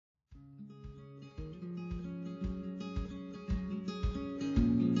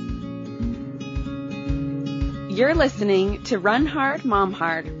You're listening to Run Hard, Mom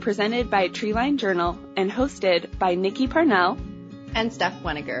Hard, presented by Treeline Journal and hosted by Nikki Parnell and Steph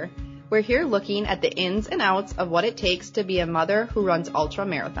Weniger. We're here looking at the ins and outs of what it takes to be a mother who runs ultra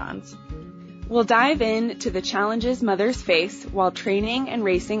marathons. We'll dive into the challenges mothers face while training and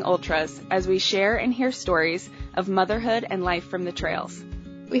racing ultras as we share and hear stories of motherhood and life from the trails.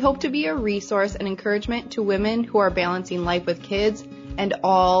 We hope to be a resource and encouragement to women who are balancing life with kids and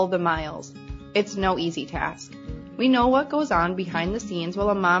all the miles. It's no easy task. We know what goes on behind the scenes while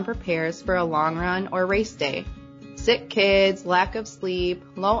a mom prepares for a long run or race day. Sick kids, lack of sleep,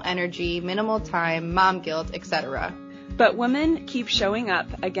 low energy, minimal time, mom guilt, etc. But women keep showing up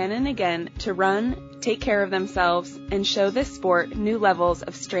again and again to run, take care of themselves, and show this sport new levels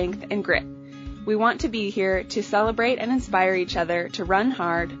of strength and grit. We want to be here to celebrate and inspire each other to run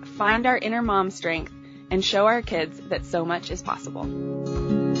hard, find our inner mom strength, and show our kids that so much is possible.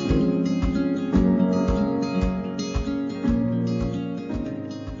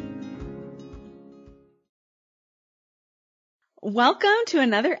 Welcome to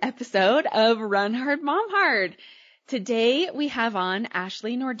another episode of Run Hard, Mom Hard. Today we have on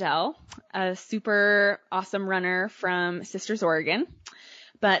Ashley Nordell, a super awesome runner from Sisters, Oregon.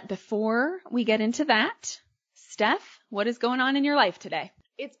 But before we get into that, Steph, what is going on in your life today?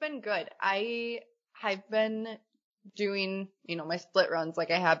 It's been good. I've been doing, my split runs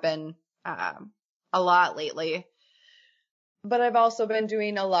like I have been a lot lately. But I've also been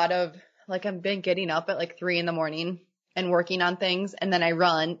doing a lot of, I've been getting up at 3 a.m. and working on things, and then I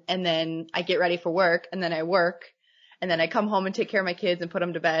run, and then I get ready for work, and then I work, and then I come home and take care of my kids and put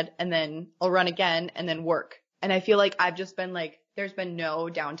them to bed, and then I'll run again and then work. And I feel like I've just been there's been no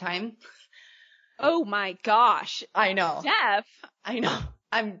downtime. Oh my gosh. I know. Steph. I know.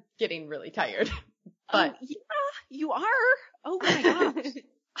 I'm getting really tired. But yeah, you are. Oh my gosh.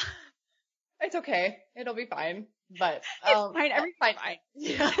 It's okay. It'll be fine. But it's fine. Everything's fine.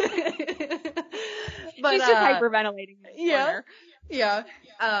 Yeah. But she's just hyperventilating in the corner. Yeah.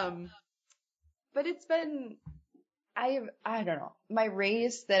 But it's been, I don't know, my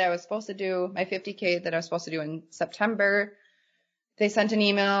race that I was supposed to do, my 50K that I was supposed to do in September, they sent an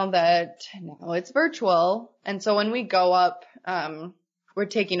email that now it's virtual. And so when we go up, we're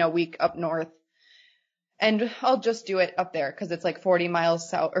taking a week up north, and I'll just do it up there because it's 40 miles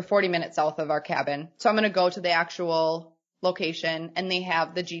south or 40 minutes south of our cabin. So I'm going to go to the actual location, and they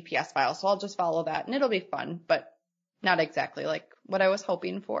have the GPS file. So I'll just follow that, and it'll be fun, but not exactly what I was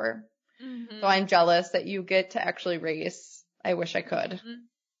hoping for. Mm-hmm. So I'm jealous that you get to actually race. I wish I could. Mm-hmm.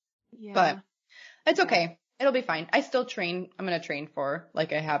 Yeah. But it's okay. It'll be fine. I still train. I'm going to train for I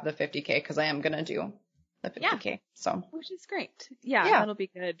have the 50K because I am going to do the 50K. Yeah. So. Which is great. Yeah. That'll be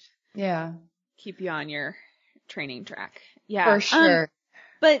good. Yeah. Keep you on your training track. Yeah. For sure.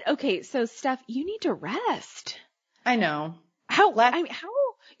 But okay. So Steph, you need to rest. I know. How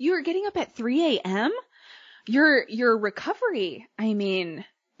you were getting up at 3 a.m.? Your recovery. I mean,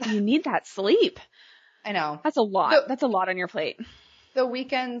 you need that sleep. I know. That's a lot. That's a lot on your plate. The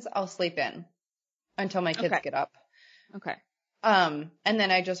weekends I'll sleep in until my kids get up. Okay. And then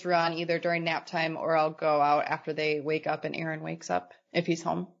I just run either during nap time, or I'll go out after they wake up and Aaron wakes up if he's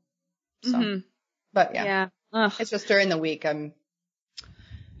home. So, but yeah. It's just during the week I'm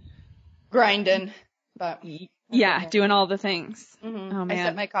grinding, but yeah, doing all the things. Mm-hmm. Oh man. I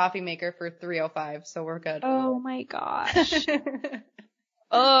set my coffee maker for 3:05, so we're good. Oh my gosh.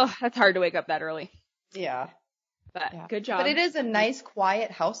 Oh, that's hard to wake up that early. Yeah. But good job. But it is a nice,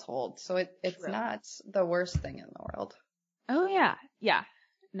 quiet household, so it's not the worst thing in the world. Oh yeah. Yeah.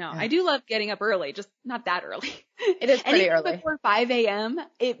 No, I do love getting up early, just not that early. It is pretty early. Before 5 a.m.,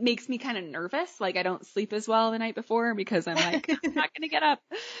 it makes me kind of nervous. I don't sleep as well the night before because I'm I'm not going to get up.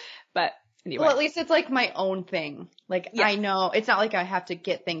 But anyway. Well, at least it's my own thing. I know it's not I have to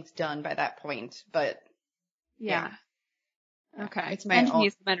get things done by that point, but yeah. Okay. It's my own.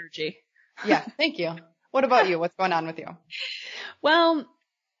 Need some energy. Yeah. Thank you. What about you? What's going on with you? Well,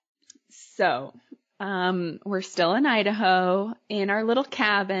 so, we're still in Idaho in our little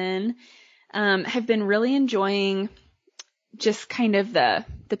cabin. Have been really enjoying just kind of the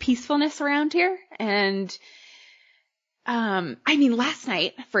peacefulness around here. And, last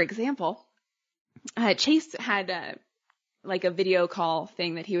night, for example, Chase had a video call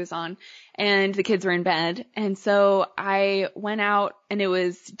thing that he was on, and the kids were in bed. And so I went out, and it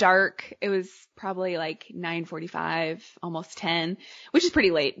was dark. It was probably 9:45, almost 10, which is pretty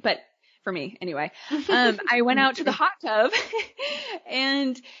late, but for me anyway. I went out to the hot tub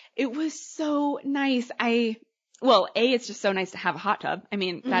and it was so nice. It's just so nice to have a hot tub. I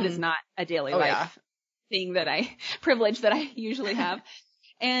mean, that is not a daily life thing privilege that I usually have.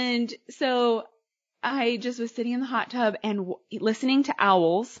 And so I just was sitting in the hot tub and listening to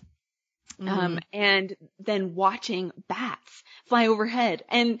owls. And then watching bats fly overhead,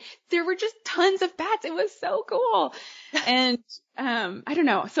 and there were just tons of bats. It was so cool. And, I don't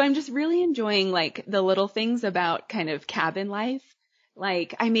know. So I'm just really enjoying like the little things about kind of cabin life.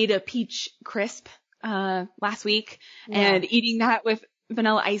 Like I made a peach crisp, last week and eating that with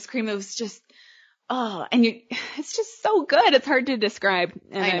vanilla ice cream. It was just, it's just so good. It's hard to describe.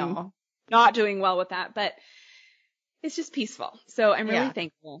 And I know. I'm not doing well with that, but it's just peaceful. So I'm really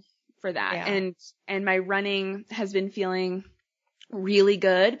thankful for that. Yeah. And my running has been feeling really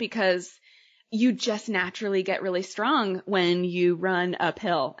good because you just naturally get really strong when you run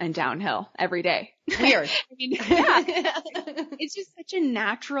uphill and downhill every day. Weird. I mean, it's just such a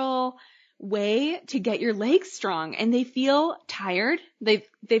natural way to get your legs strong, and they feel tired. They've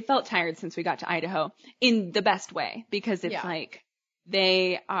felt tired since we got to Idaho in the best way, because it's like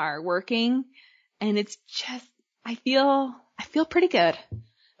they are working, and it's just, I feel pretty good.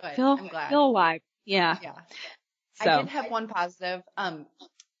 I'm glad. Feel alive. Yeah. Yeah. So. I did have one positive.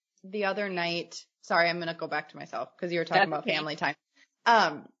 The other night, sorry, I'm going to go back to myself because you were talking about family time.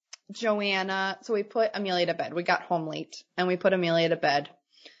 Joanna, so we put Amelia to bed. We got home late and we put Amelia to bed,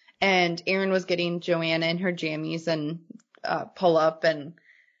 and Erin was getting Joanna in her jammies and, pull up, and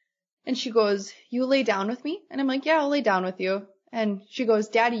she goes, "You lay down with me?" And I'm like, "Yeah, I'll lay down with you." And she goes,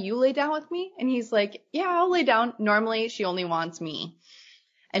 "Daddy, you lay down with me?" And he's like, "Yeah, I'll lay down." Normally she only wants me.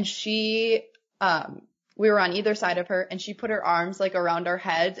 And she, we were on either side of her, and she put her arms like around our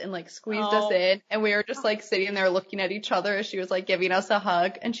heads and like squeezed us in, and we were just like sitting there looking at each other as she was like giving us a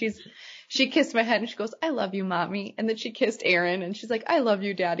hug. And she kissed my head and she goes, "I love you, Mommy." And then she kissed Erin and she's like, "I love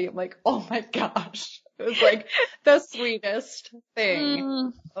you, Daddy." I'm like, oh my gosh. It was like the sweetest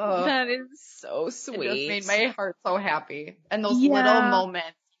thing. That is so sweet. It just made my heart so happy. And those little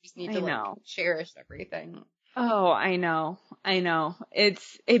moments, you just need to like cherish everything. Oh, I know.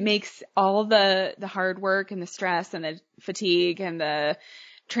 It makes all the hard work and the stress and the fatigue and the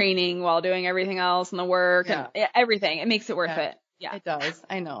training while doing everything else and the work and everything. It makes it worth it. Yeah, it does.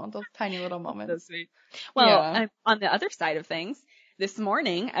 I know, those tiny little moments. So sweet. Well, on the other side of things, this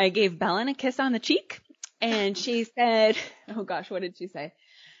morning I gave Belen a kiss on the cheek, and she said, oh gosh, what did she say?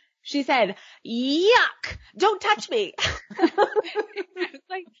 She said, "Yuck, don't touch me." I was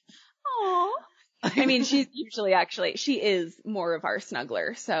like, oh. I mean, she's usually she is more of our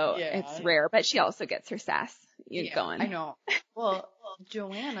snuggler, so it's rare, but she also gets her sass going. I know. Well,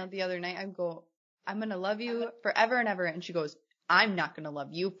 Joanna, the other night, I go, "I'm going to love you forever and ever." And she goes, "I'm not going to love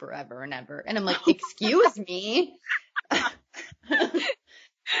you forever and ever." And I'm like, excuse me?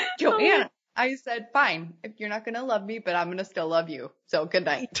 Joanna, I said, "Fine, if you're not going to love me, but I'm going to still love you. So good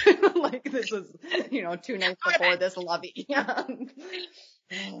night." Like, this is, 2 nights before this lovey.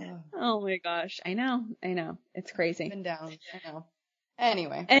 Oh my gosh. I know. It's crazy. Been down. I know.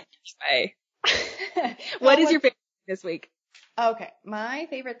 Anyway. What is your favorite this week? Okay. My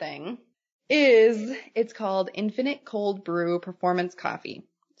favorite thing is, it's called Infinite Cold Brew Performance Coffee.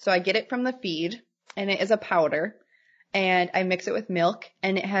 So I get it from the feed, and it is a powder, and I mix it with milk,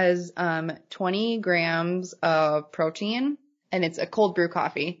 and it has 20 grams of protein, and it's a cold brew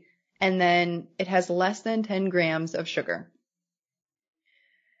coffee, and then it has less than 10 grams of sugar.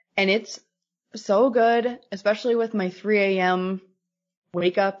 And it's so good, especially with my 3 a.m.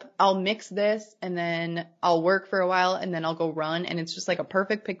 wake up. I'll mix this, and then I'll work for a while, and then I'll go run, and it's just like a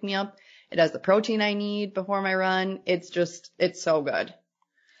perfect pick-me-up. It has the protein I need before my run. It's so good.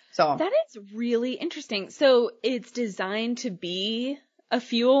 So that is really interesting. So it's designed to be a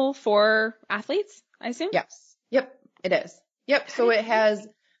fuel for athletes, I assume? Yes. Yep, it is. Yep. So it has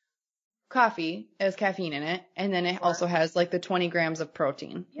coffee, it has caffeine in it, and then it also has like the 20 grams of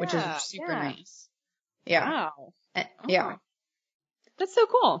protein, which is super nice. Yeah. Wow. Yeah. That's so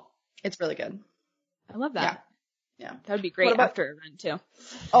cool. It's really good. I love that. Yeah. That would be great after a run too.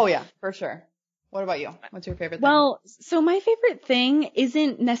 Oh yeah, for sure. What about you? What's your favorite thing? Well, so my favorite thing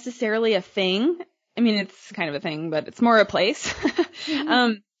isn't necessarily a thing. I mean, it's kind of a thing, but it's more a place.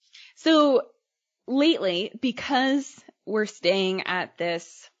 So lately, because we're staying at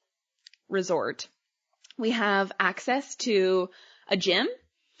this resort, we have access to a gym.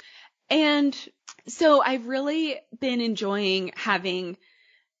 And so I've really been enjoying having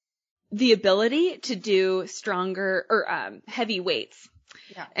the ability to do stronger or heavy weights.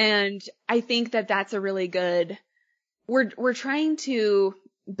 Yeah. And I think that that's a really good, we're trying to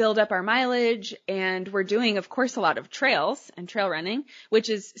build up our mileage, and we're doing, of course, a lot of trails and trail running, which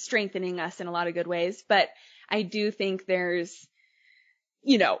is strengthening us in a lot of good ways. But I do think there's,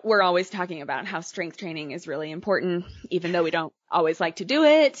 we're always talking about how strength training is really important, even though we don't always like to do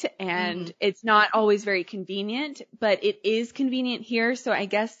it. And it's not always very convenient, but it is convenient here. So I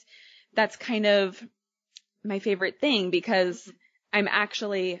guess that's kind of my favorite thing, because I'm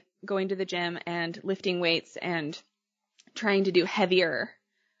actually going to the gym and lifting weights and trying to do heavier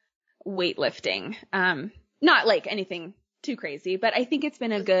weightlifting. Not like anything too crazy, but I think it's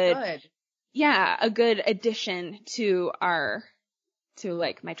been a good addition to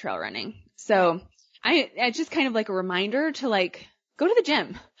like my trail running. So I just kind of like a reminder to like go to the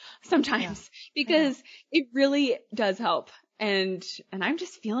gym sometimes, because it really does help. And I'm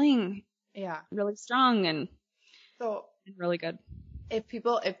just feeling really strong and really good. If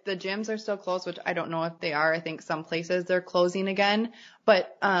the gyms are still closed, which I don't know if they are, I think some places they're closing again,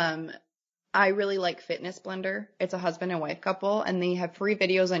 but I really like Fitness Blender. It's a husband and wife couple, and they have free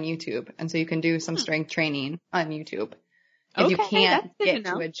videos on YouTube. And so you can do some strength training on YouTube if you can't get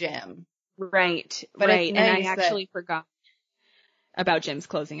to a gym. Right. But right. It's nice and I actually forgot about gyms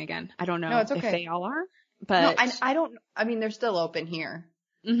closing again. I don't know if they all are, but no, I don't, I mean, they're still open here.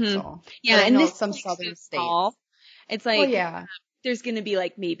 So, yeah. And this some like southern states. Fall, it's like, well, there's going to be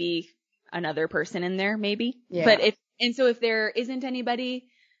like maybe another person in there, maybe. Yeah. But if there isn't anybody,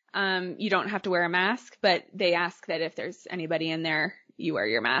 you don't have to wear a mask, but they ask that if there's anybody in there, you wear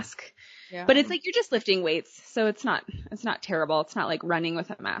your mask. Yeah. But it's like you're just lifting weights, so it's not terrible. It's not like running with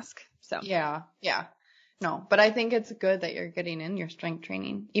a mask. So yeah. No, but I think it's good that you're getting in your strength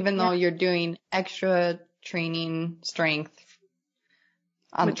training, even though you're doing extra training strength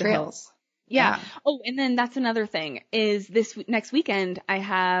on the trails. Yeah. Oh, and then that's another thing is next weekend I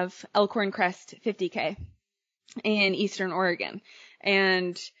have Elkhorn Crest 50K in Eastern Oregon.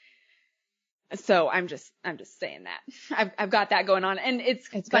 And so I'm just saying that I've got that going on, and it's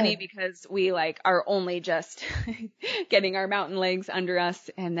funny because we like are only just getting our mountain legs under us,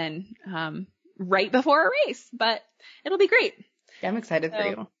 and then right before a race, but it'll be great. Yeah, I'm excited for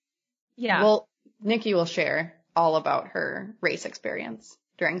you. Yeah. Well, Nikki will share all about her race experience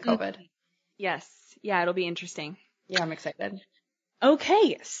during COVID. Yes. Yeah, it'll be interesting. Yeah, I'm excited.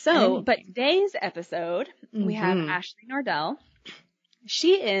 Okay, so but today's episode we have Ashley Nordell.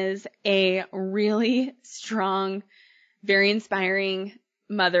 She is a really strong, very inspiring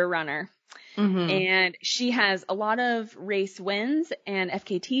mother runner. And she has a lot of race wins and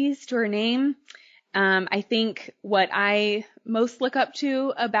FKTs to her name. I think what I most look up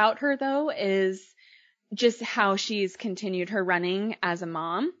to about her, though, is just how she's continued her running as a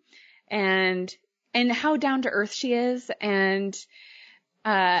mom and how down to earth she is. And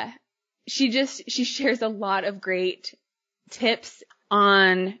she shares a lot of great tips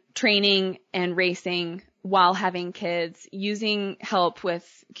on training and racing while having kids, using help with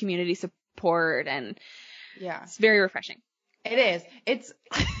community support, and it's very refreshing. It is. It's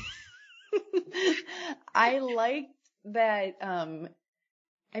I liked that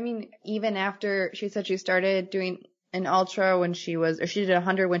I mean, even after she said she started doing an ultra when she did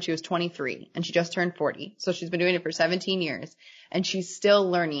 100 when she was 23, and she just turned 40. So she's been doing it for 17 years, and she's still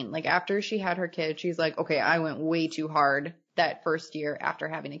learning. Like after she had her kid, she's like, okay, I went way too hard that first year after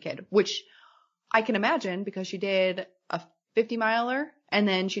having a kid, which I can imagine because she did a 50 miler and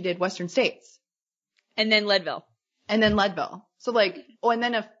then she did Western States. And then Leadville. So like, and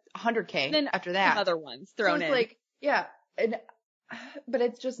then a 100K then after that. Other ones thrown in. Like, yeah. But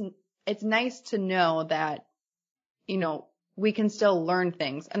it's nice to know that, we can still learn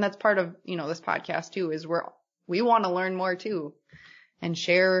things. And that's part of, this podcast too, is we want to learn more too and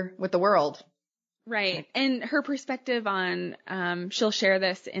share with the world. Right. And her perspective on, she'll share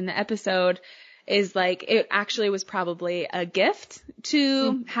this in the episode, is like, it actually was probably a gift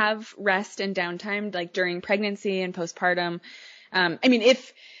to have rest and downtime, like during pregnancy and postpartum. And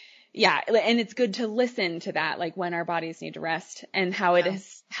it's good to listen to that, like when our bodies need to rest, and how it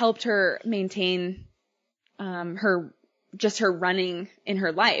has helped her maintain, her running in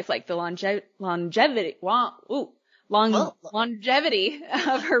her life, like the longevity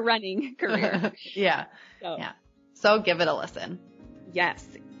of her running career. Yeah. So give it a listen. Yes,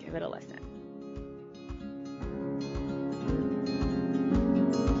 give it a listen.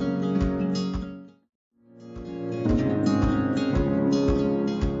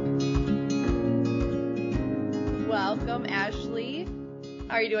 Welcome, Ashley.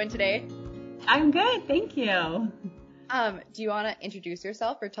 How are you doing today? I'm good, thank you. Do you want to introduce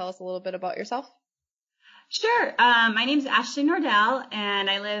yourself or tell us a little bit about yourself? Sure. My name's Ashley Nordell, and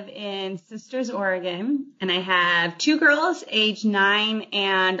I live in Sisters, Oregon, and I have two girls, age 9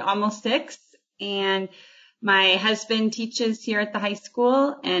 and almost 6, and my husband teaches here at the high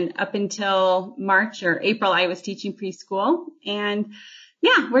school, and up until March or April, I was teaching preschool, and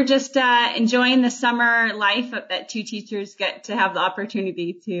Yeah, we're just enjoying the summer life that two teachers get to have the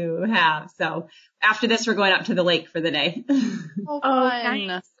opportunity to have. So after this, we're going up to the lake for the day. Oh, fun.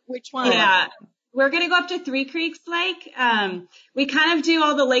 Nice. Which one? Yeah. We're going to go up to Three Creeks Lake. We kind of do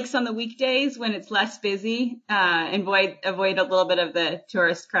all the lakes on the weekdays when it's less busy, and avoid a little bit of the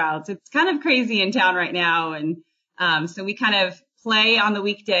tourist crowds. It's kind of crazy in town right now. And, so we kind of play on the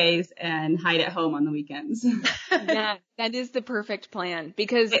weekdays and hide at home on the weekends. Yeah, that is the perfect plan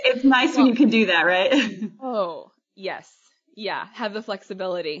because It's nice when you can do that, right? oh, yes. Yeah, have the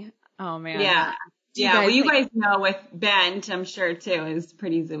flexibility. Oh man. Yeah. Do you Yeah. guys, Well, you like- guys know with Bent, I'm sure too, is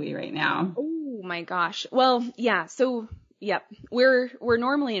pretty zooey right now. Oh my gosh. Well, yeah. So, yep. We're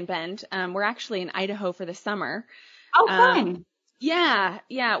normally in Bend. We're actually in Idaho for the summer. Oh, fun. Yeah.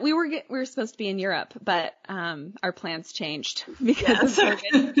 We were supposed to be in Europe, but our plans changed because of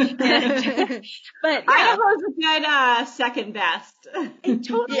COVID. But yeah, Idaho's a good second best. it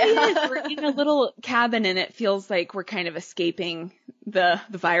totally is. We're in a little cabin and it feels like we're kind of escaping the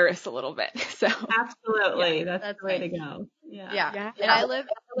virus a little bit. So Absolutely. Yeah, that's the way to go. Yeah. Yeah. And I live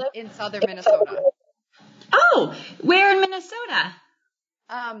in southern Minnesota. Oh, where in Minnesota?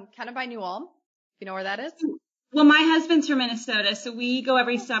 Kind of by New Ulm. You know where that is? Well, my husband's from Minnesota, so we go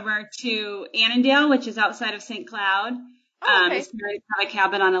every summer to Annandale, which is outside of St. Cloud. Oh, okay. So we have a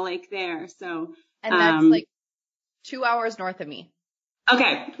cabin on a lake there. So, And that's like 2 hours north of me.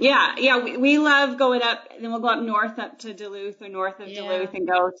 okay. Yeah. We love going up, and then we'll go up north up to Duluth or north of Duluth and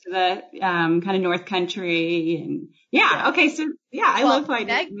go to the, kind of North Country. And yeah. Okay. So yeah, I love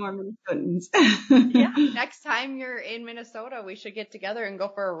finding more Minnesotans. Yeah. Next time you're in Minnesota, we should get together and go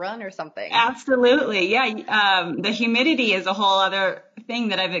for a run or something. Absolutely. Yeah. The humidity is a whole other thing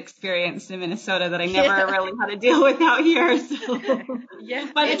that I've experienced in Minnesota that I never really had to deal with out here. So Yeah.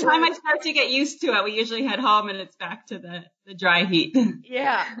 by the time I start to get used to it, we usually head home and it's back to the dry heat.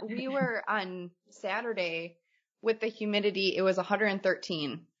 Yeah. We were on Saturday with the humidity. It was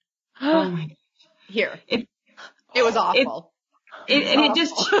 113 Oh my gosh. here. It was awful.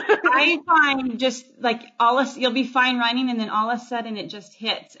 I find just like you'll be fine running and then all of a sudden it just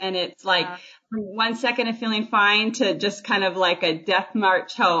hits and it's like from 1 second of feeling fine to just kind of like a death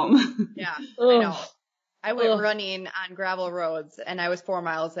march home. Yeah, I know. I went running on gravel roads and I was 4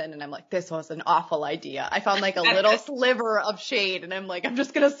 miles in and I'm like, this was an awful idea. I found like a little sliver of shade and I'm like, I'm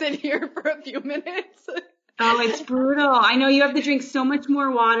just going to sit here for a few minutes. Oh, it's brutal. I know you have to drink so much more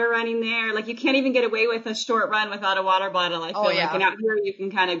water running there. Like you can't even get away with a short run without a water bottle. I feel like, and out here you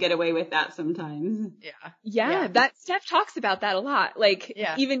can kind of get away with that sometimes. Yeah. That Steph talks about that a lot. Like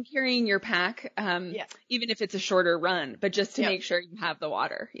even carrying your pack, even if it's a shorter run, but just to make sure you have the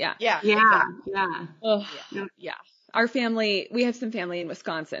water. Yeah. Exactly. Yeah. Our family, we have some family in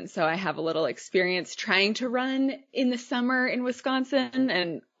Wisconsin, so I have a little experience trying to run in the summer in Wisconsin,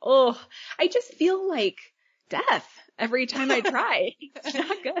 and I just feel like death every time I try. It's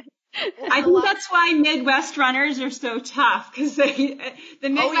not good. I think that's why Midwest runners are so tough because the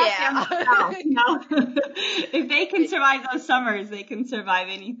Midwest and the South, you know, if they can survive those summers, they can survive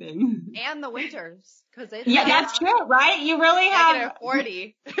anything. And the winters, because it's that's true, right? You really have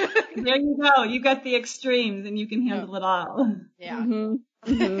 40. There you go. You got the extremes, and you can handle it all. Yeah.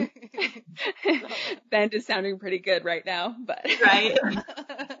 Mm-hmm. Bend is sounding pretty good right now, but right.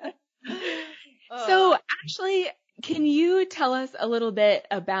 So, Ashley, can you tell us a little bit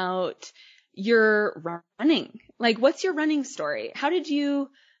about your running? Like, what's your running story? How did you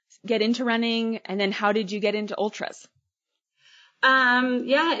get into running, and then how did you get into ultras?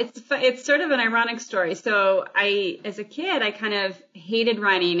 It's sort of an ironic story. So as a kid, I kind of hated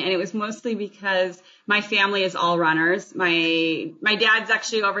running, and it was mostly because my family is all runners. My dad's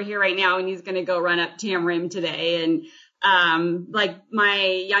actually over here right now, and he's going to go run up Tam Rim today. And like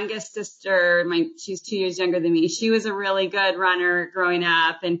my youngest sister, she's 2 years younger than me. She was a really good runner growing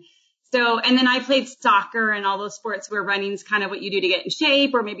up. And then I played soccer and all those sports where running's kind of what you do to get in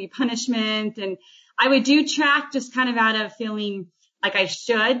shape or maybe punishment. And I would do track just kind of out of feeling like I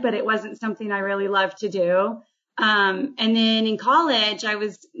should, but it wasn't something I really loved to do. And then in college, I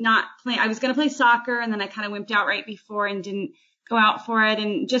was going to play soccer, and then I kind of wimped out right before and didn't go out for it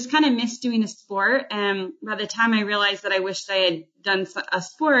and just kind of missed doing a sport. And by the time I realized that I wished I had done a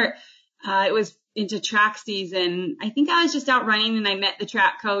sport, it was into track season. I think I was just out running and I met the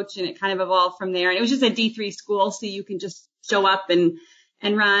track coach, and it kind of evolved from there. And it was just a D3 school, so you can just show up and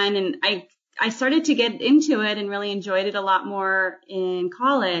run. And I started to get into it and really enjoyed it a lot more in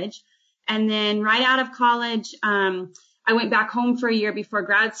college. And then right out of college, I went back home for a year before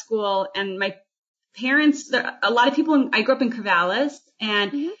grad school, and my parents, a lot of people, I grew up in Corvallis,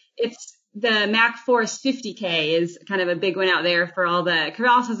 and it's the Mac Force 50K is kind of a big one out there for all the,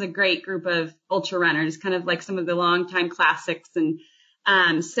 Corvallis has a great group of ultra runners, kind of like some of the longtime classics. And,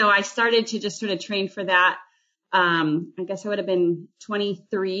 so I started to just sort of train for that. I guess I would have been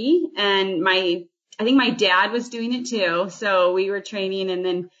 23, and I think my dad was doing it too. So we were training, and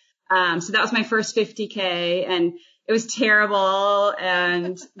then, so that was my first 50K, and it was terrible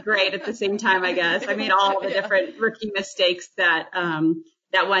and great at the same time, I guess. I made all the different rookie mistakes that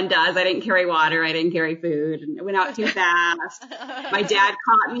one does. I didn't carry water. I didn't carry food, and it went out too fast. My dad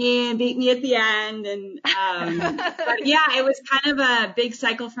caught me and beat me at the end. And, but yeah, it was kind of a big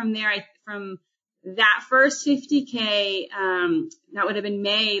cycle from there. From that first 50K, that would have been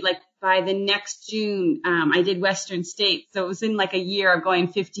May, like by the next June, I did Western States. So it was in like a year of going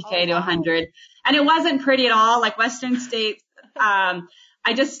 50K to 100. And it wasn't pretty at all. Like Western States,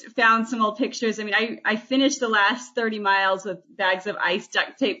 I just found some old pictures. I mean, I finished the last 30 miles with bags of ice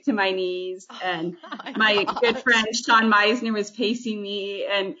duct taped to my knees, and my good friend Sean Meisner was pacing me,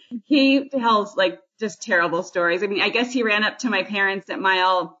 and he tells like just terrible stories. I mean, I guess he ran up to my parents at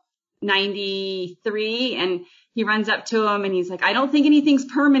mile 93, and he runs up to him and he's like, I don't think anything's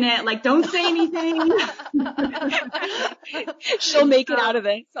permanent. Like, don't say anything. She'll make it out of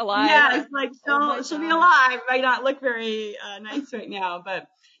this alive. Yeah, it's like she'll be alive. Might not look very nice right now, but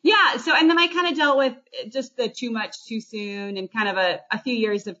yeah. So, and then I kind of dealt with just the too much too soon, and kind of a few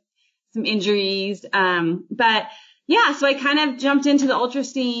years of some injuries. But yeah, so I kind of jumped into the ultra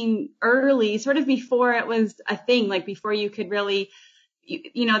scene early, sort of before it was a thing, like before you could really,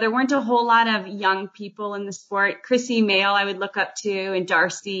 you know, there weren't a whole lot of young people in the sport. Chrissy Mail I would look up to, and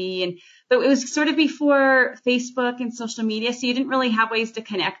Darcy, but it was sort of before Facebook and social media, so you didn't really have ways to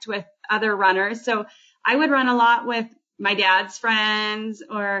connect with other runners. So I would run a lot with my dad's friends,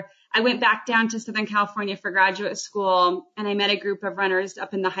 or I went back down to Southern California for graduate school, and I met a group of runners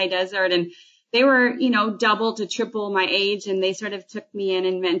up in the high desert, and they were, you know, double to triple my age, and they sort of took me in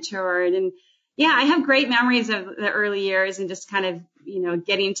and mentored. And yeah, I have great memories of the early years, and just kind of, you know,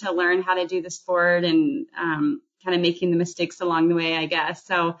 getting to learn how to do the sport, and kind of making the mistakes along the way, I guess.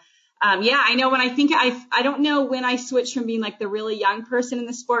 So, yeah, I know when I think I don't know when I switched from being like the really young person in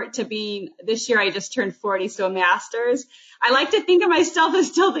the sport to being, this year I just turned 40, so a master's. I like to think of myself as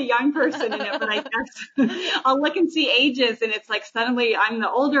still the young person in it, but I guess I'll look and see ages, and it's like suddenly I'm the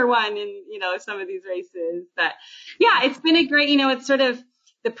older one in, you know, some of these races. But yeah, it's been a great, you know, it's sort of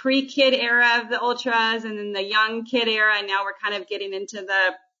the pre-kid era of the ultras, and then the young kid era, and now we're kind of getting into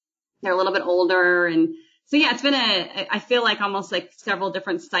they're a little bit older. And so yeah, it's been I feel like almost like several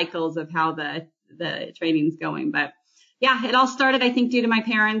different cycles of how the training's going. But yeah, it all started, I think, due to my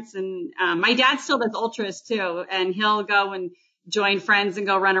parents, and my dad still does ultras too, and he'll go and join friends and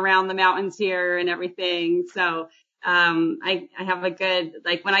go run around the mountains here and everything. So I have a good,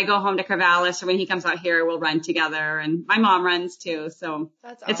 like when I go home to Corvallis, or when he comes out here, we'll run together, and my mom runs too. So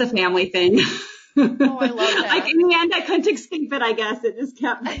that's awesome. It's a family thing. Oh, I love that. Like in the end, I couldn't escape it, I guess. It just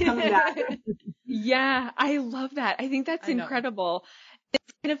kept coming back. Yeah, I love that. I think that's incredible.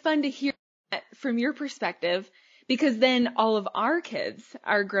 It's kind of fun to hear that from your perspective, because then all of our kids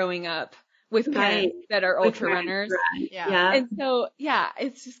are growing up with parents that are ultra runners. Right. Yeah. And so, yeah,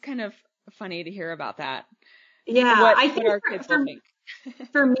 it's just kind of funny to hear about that. Yeah, I think our kids will think.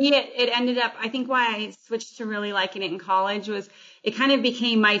 For me, it ended up, I think why I switched to really liking it in college was it kind of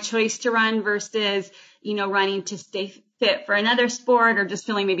became my choice to run versus, you know, running to stay fit for another sport, or just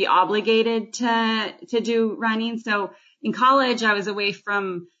feeling maybe obligated to do running. So in college, I was away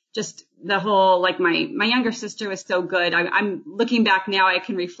from just the whole, like my younger sister was so good. I'm looking back now, I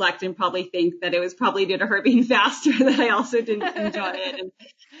can reflect and probably think that it was probably due to her being faster that I also didn't enjoy it. And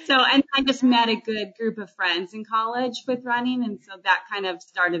so, and I just met a good group of friends in college with running. And so that kind of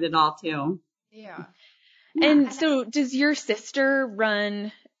started it all too. Yeah. And so does your sister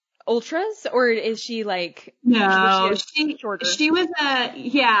run ultras, or is she like, no, shorter? She was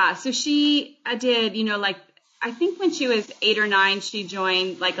so she did, you know, like, I think when she was 8 or 9, she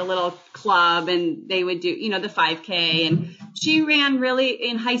joined like a little club, and they would do, you know, the 5K, and she ran really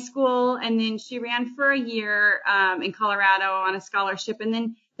in high school, and then she ran for a year, in Colorado on a scholarship, and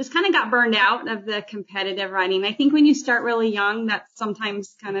then just kind of got burned out of the competitive running. I think when you start really young, that's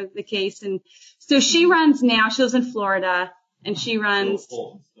sometimes kind of the case. And so she runs now, she lives in Florida, and she runs,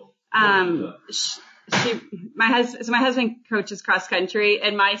 my husband coaches cross country,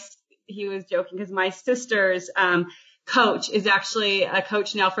 and he was joking because my sister's coach is actually a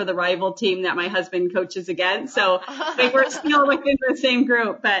coach now for the rival team that my husband coaches against. So like, we're still within the same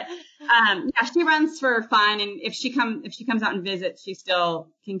group, but yeah, she runs for fun, and if she comes out and visits, she still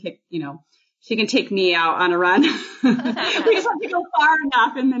can kick, you know, she can take me out on a run. We just have to go far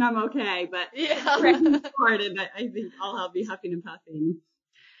enough and then I'm okay. But I think I'll be huffing and puffing.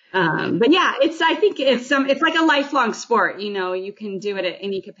 But yeah, I think it's like a lifelong sport. You know, you can do it at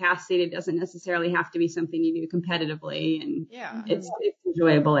any capacity. It doesn't necessarily have to be something you do competitively, and it's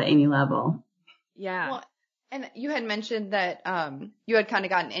enjoyable at any level. Yeah. Well, and you had mentioned that, you had kind of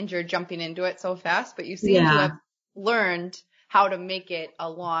gotten injured jumping into it so fast, but you seem to have learned how to make it a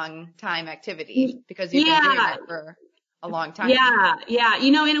long time activity because you've been doing it for a long time. Yeah.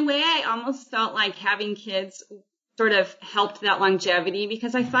 You know, in a way, I almost felt like having kids sort of helped that longevity,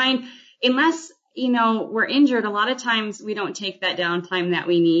 because I find unless, you know, we're injured, a lot of times we don't take that downtime that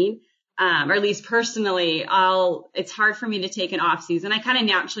we need. Or at least personally, it's hard for me to take an off season. I kind of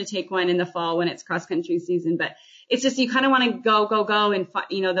naturally take one in the fall when it's cross country season, but it's just, you kind of want to go. And,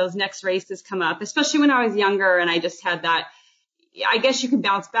 you know, those next races come up, especially when I was younger and I just had that, I guess you can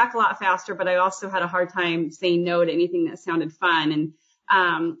bounce back a lot faster, but I also had a hard time saying no to anything that sounded fun.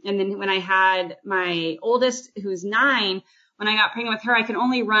 And then when I had my oldest, who's 9, when I got pregnant with her, I could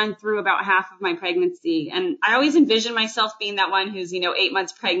only run through about half of my pregnancy. And I always envisioned myself being that one who's, you know, 8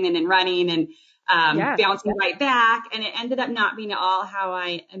 months pregnant and running and bouncing right back. And it ended up not being at all how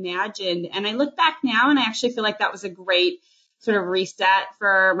I imagined. And I look back now and I actually feel like that was a great sort of reset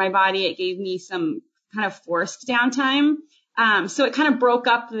for my body. It gave me some kind of forced downtime. So it kind of broke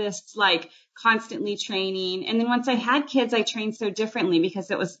up this like constantly training. And then once I had kids, I trained so differently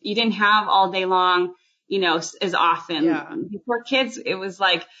because you didn't have all day long, you know, as often. Before kids, it was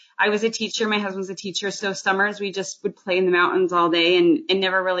like, I was a teacher. My husband's a teacher. So summers we just would play in the mountains all day and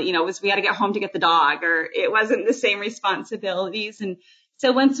never really, you know, we had to get home to get the dog, or it wasn't the same responsibilities. And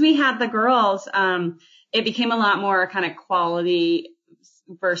so once we had the girls, it became a lot more kind of quality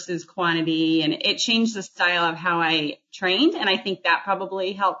versus quantity, and it changed the style of how I trained. And I think that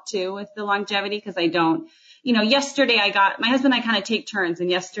probably helped too with the longevity, because I don't, you know, yesterday my husband and I kind of take turns, and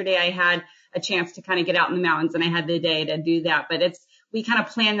yesterday I had a chance to kind of get out in the mountains and I had the day to do that, but we kind of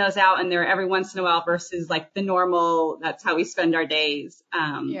plan those out and they're every once in a while versus like the normal, that's how we spend our days.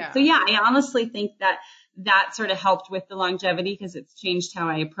 So yeah, I honestly think that sort of helped with the longevity because it's changed how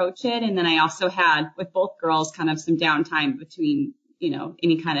I approach it. And then I also had with both girls kind of some downtime between, you know,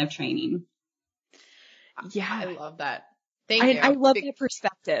 any kind of training. Yeah. I love that. Thank you. I love that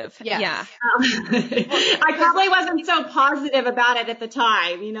perspective. Yes. Yeah. I probably wasn't so positive about it at the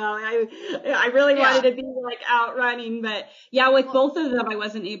time. You know, I really wanted to be like out running, but with both of them, I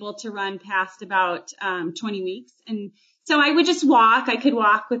wasn't able to run past about 20 weeks. And so I would just walk. I could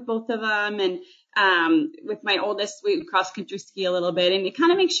walk with both of them. And with my oldest, we would cross country ski a little bit, and it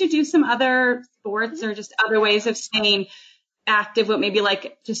kind of makes you do some other sports or just other ways of staying active, what maybe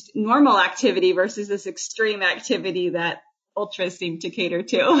like just normal activity versus this extreme activity that ultras seem to cater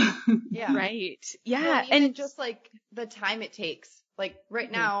to. Yeah. Right. Yeah. Well, and just like the time it takes, like right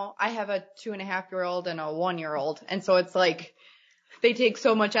now I have a 2.5-year-old and a 1-year-old. And so it's like, they take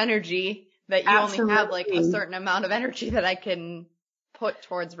so much energy that you only have like a certain amount of energy that I can put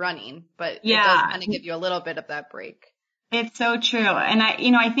towards running, but it does kind of give you a little bit of that break. It's so true. And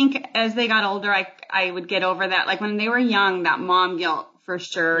I think as they got older, I would get over that. Like when they were young, that mom guilt for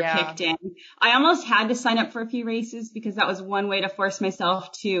sure kicked in. I almost had to sign up for a few races because that was one way to force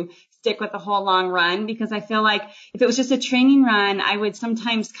myself to stick with the whole long run, because I feel like if it was just a training run, I would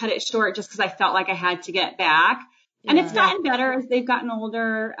sometimes cut it short just because I felt like I had to get back. And it's gotten better as they've gotten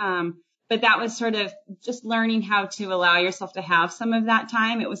older. But that was sort of just learning how to allow yourself to have some of that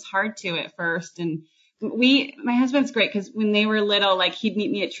time. It was hard to at first. And my husband's great because when they were little, like he'd meet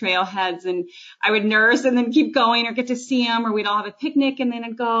me at trailheads and I would nurse and then keep going or get to see him, or we'd all have a picnic and then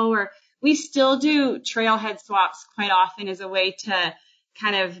I'd go, or we still do trailhead swaps quite often as a way to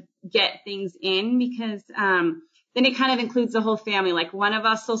kind of get things in, because, then it kind of includes the whole family. Like one of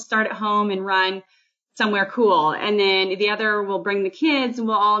us will start at home and run somewhere cool, and then the other will bring the kids and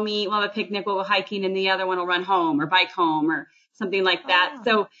we'll all meet, we'll have a picnic, we'll go hiking, and the other one will run home or bike home or something like that.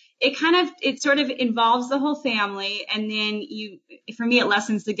 So it sort of involves the whole family. And then for me, it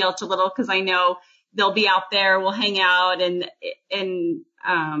lessens the guilt a little because I know they'll be out there, we'll hang out and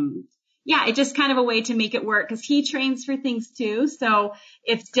it's just kind of a way to make it work because he trains for things too. So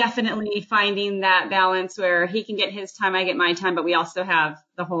it's definitely finding that balance where he can get his time, I get my time, but we also have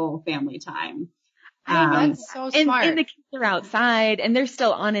the whole family time. That's so smart. And the kids are outside and they're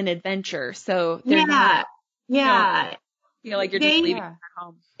still on an adventure. So they're not, feel like you're just leaving their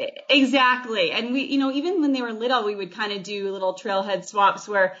home. Exactly. And we, even when they were little, we would kind of do little trailhead swaps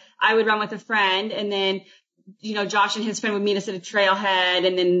where I would run with a friend and then, Josh and his friend would meet us at a trailhead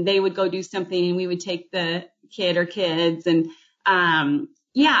and then they would go do something and we would take the kid or kids. And,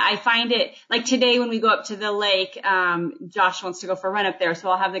 Yeah, I find it like today when we go up to the lake, Josh wants to go for a run up there. So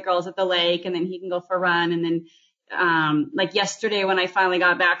I'll have the girls at the lake and then he can go for a run. And then, like yesterday when I finally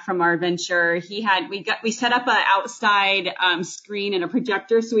got back from our adventure, we set up a outside, screen and a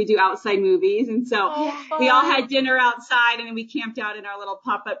projector. So we do outside movies. And so we all had dinner outside and then we camped out in our little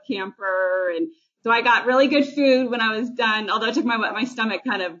pop-up camper. And so I got really good food when I was done, although it took my stomach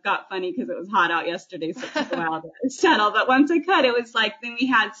kind of got funny because it was hot out yesterday, so it took a while to settle. But once I could, it was like, then we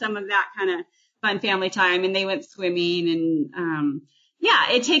had some of that kind of fun family time and they went swimming and, yeah,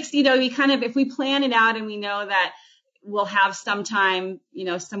 it takes, if we plan it out and we know that we'll have some time,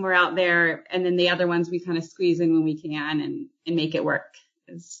 somewhere out there and then the other ones we kind of squeeze in when we can and make it work.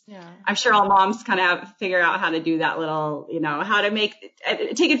 Yeah. I'm sure all moms kind of figure out how to do that little, how to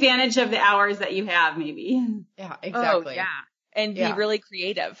take advantage of the hours that you have maybe. Yeah, exactly. Oh, yeah. And be really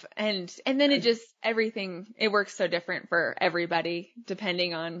creative. And then it works so different for everybody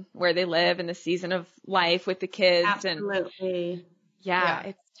depending on where they live and the season of life with the kids. Absolutely. And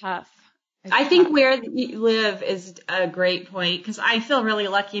it's tough. I think where you live is a great point because I feel really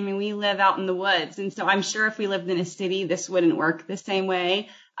lucky. I mean, we live out in the woods. And so I'm sure if we lived in a city, this wouldn't work the same way.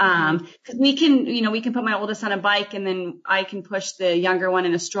 Cause we can put my oldest on a bike and then I can push the younger one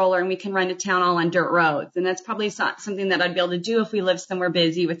in a stroller and we can run to town all on dirt roads. And that's probably something that I'd be able to do if we lived somewhere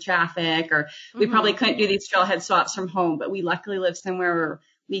busy with traffic or we probably couldn't do these trailhead swaps from home, but we luckily live somewhere where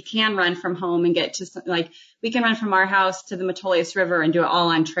we can run from home and get to we can run from our house to the Metolius River and do it all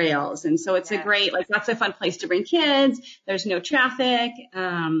on trails. And so it's that's a fun place to bring kids. There's no traffic.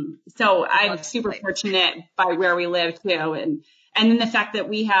 So I'm super fortunate by where we live too. And then the fact that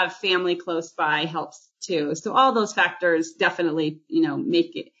we have family close by helps too. So all those factors definitely,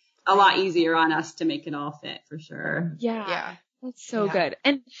 make it a lot easier on us to make it all fit for sure. Yeah. That's so good.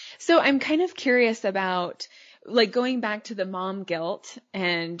 And so I'm kind of curious about going back to the mom guilt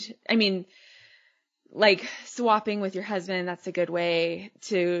and I mean, swapping with your husband, that's a good way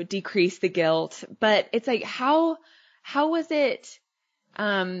to decrease the guilt. But it's how was it,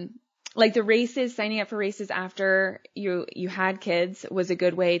 the races, signing up for races after you had kids was a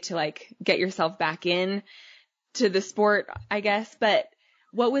good way to get yourself back in to the sport, I guess. But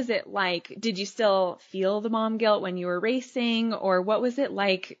what was it like? Did you still feel the mom guilt when you were racing or what was it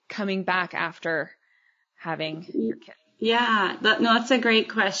like coming back after having your kid? Yeah, that's a great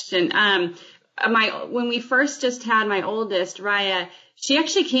question. When we first just had my oldest, Raya, she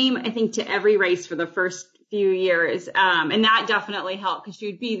actually came, I think, to every race for the first few years. And that definitely helped because she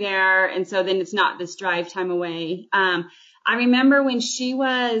would be there. And so then it's not this drive time away. I remember when she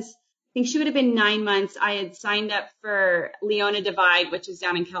would have been 9 months. I had signed up for Leona Divide, which is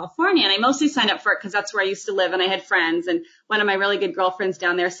down in California. And I mostly signed up for it because that's where I used to live and I had friends. And one of my really good girlfriends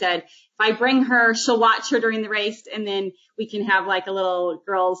down there said, if I bring her, she'll watch her during the race and then we can have a little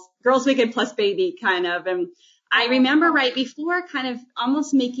girls weekend plus baby kind of. And I remember right before kind of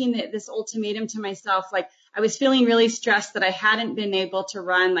almost making this ultimatum to myself, I was feeling really stressed that I hadn't been able to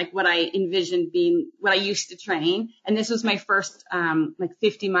run what I envisioned being what I used to train. And this was my first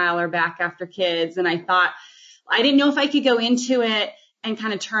 50 miler back after kids. And I thought I didn't know if I could go into it and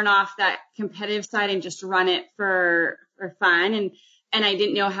kind of turn off that competitive side and just run it for fun. And I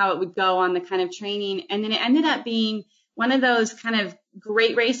didn't know how it would go on the kind of training. And then it ended up being one of those kind of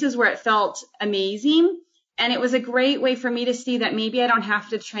great races where it felt amazing. And it was a great way for me to see that maybe I don't have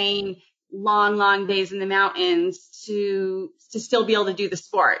to train long days in the mountains to still be able to do the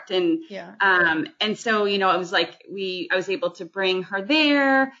sport. And, and so, it was I was able to bring her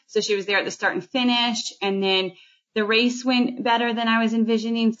there. So she was there at the start and finish. And then the race went better than I was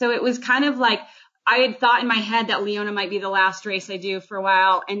envisioning. So it was kind of I had thought in my head that Leona might be the last race I do for a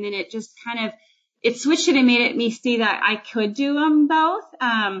while. And then it just it switched it and made me see that I could do them both.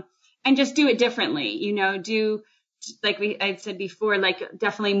 And just do it differently, do I said before,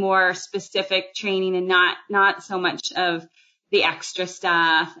 definitely more specific training and not so much of the extra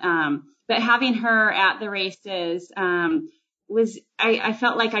stuff. But having her at the races, I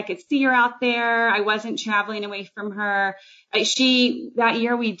felt like I could see her out there. I wasn't traveling away from her. That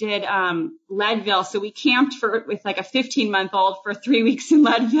year we did, Leadville. So we camped with a 15-month-old for 3 weeks in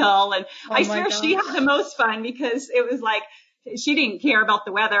Leadville. And I swear she had the most fun because it was she didn't care about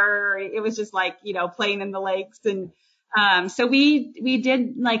the weather. It was just playing in the lakes. And, so we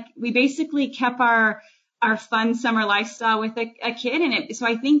did we basically kept our fun summer lifestyle with a kid in it. So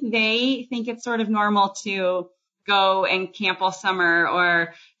I think they think it's sort of normal to go and camp all summer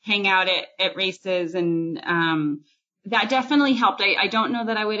or hang out at races. And, that definitely helped. I don't know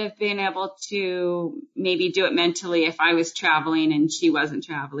that I would have been able to maybe do it mentally if I was traveling and she wasn't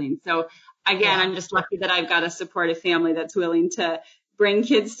traveling. So again, I'm just lucky that I've got a supportive family that's willing to bring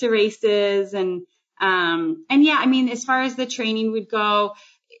kids to races. And yeah, I mean, as far as the training would go,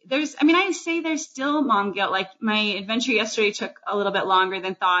 I say there's still mom guilt. Like my adventure yesterday took a little bit longer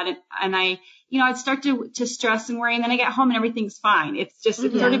than thought. And I, I'd start to stress and worry, and then I get home and everything's fine. It's just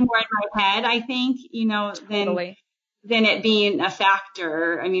it's sort of more in my head, I think, than it being a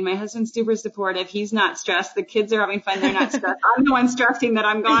factor. I mean, my husband's super supportive. He's not stressed. The kids are having fun. They're not stressed. I'm the one stressing that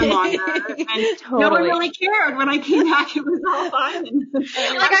I'm gone longer. And no one really cared. When I came back, it was all fine. And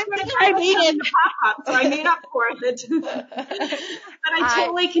I made it the pop-up, so I made up for it. But I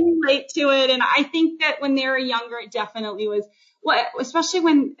totally can relate to it. And I think that when they were younger, it definitely was. Well, especially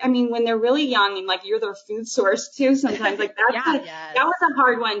when they're really young and like you're their food source too, sometimes like that was a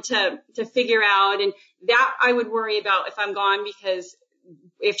hard one to figure out. And that I would worry about if I'm gone, because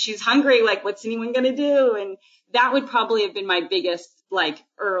if she's hungry, like what's anyone going to do? And that would probably have been my biggest, like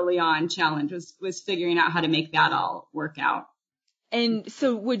early on challenge was figuring out how to make that all work out. And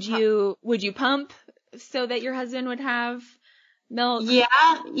so would you pump so that your husband would have milk?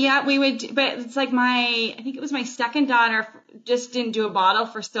 Yeah, we would, but it's like I think it was my second daughter just didn't do a bottle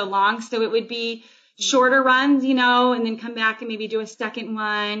for so long. So it would be shorter runs, and then come back and maybe do a second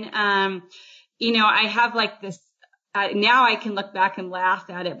one. I have like this, now I can look back and laugh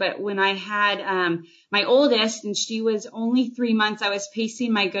at it. But when I had, my oldest and she was only 3 months, I was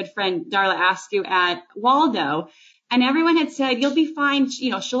pacing my good friend, Darla Askew at Waldo, and everyone had said, you'll be fine.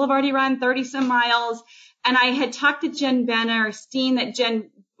 She'll have already run 30 some miles. And I had talked to Jen Benner-Steen that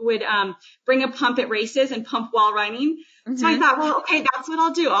Jen would bring a pump at races and pump while running. Mm-hmm. So I thought, well, okay, that's what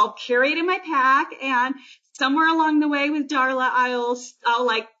I'll do. I'll carry it in my pack, and somewhere along the way with Darla, I'll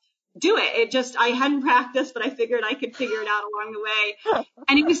like do it. I hadn't practiced, but I figured I could figure it out along the way.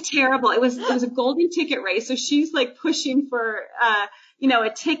 And it was terrible. It was a golden ticket race. So she's like pushing for, a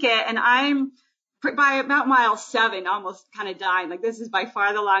ticket, and I'm by about mile 7, almost kind of dying. Like this is by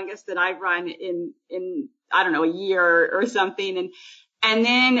far the longest that I've run in, I don't know, a year or something. And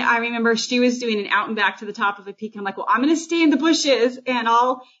then I remember she was doing an out and back to the top of a peak. And I'm like, well, I'm going to stay in the bushes and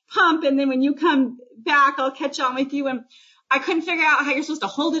I'll pump. And then when you come back, I'll catch on with you. And I couldn't figure out how you're supposed to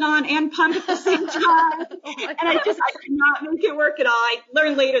hold it on and pump at the same time. And I could not make it work at all. I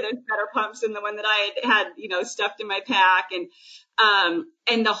learned later there's better pumps than the one that I had, stuffed in my pack.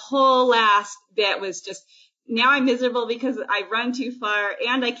 And the whole last bit was just, now I'm miserable because I run too far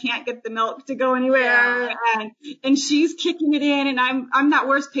and I can't get the milk to go anywhere. Yeah. And she's kicking it in, and I'm that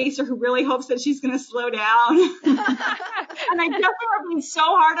worst pacer who really hopes that she's going to slow down. And I definitely been so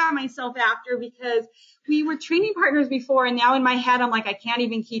hard on myself after, because we were training partners before, and now in my head, I'm like, I can't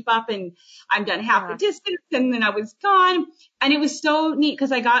even keep up, and I'm done half the distance, and then I was gone. And it was so neat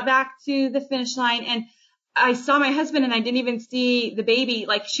because I got back to the finish line, and I saw my husband, and I didn't even see the baby.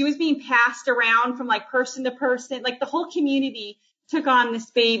 Like she was being passed around from like person to person. Like the whole community took on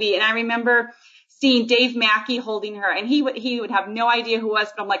this baby. And I remember seeing Dave Mackey holding her, and he would have no idea who it was,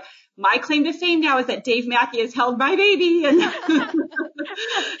 but I'm like, my claim to fame now is that Dave Mackey has held my baby. And,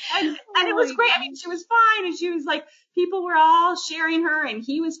 and it was great. I mean, she was fine. And she was like, people were all sharing her, and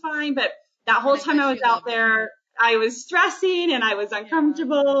he was fine. But that whole time I was out there, I was stressing and I was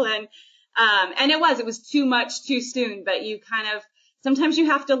uncomfortable, and it was too much too soon. But you sometimes you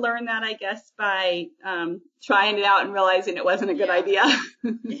have to learn that, I guess, by trying it out and realizing it wasn't a good idea.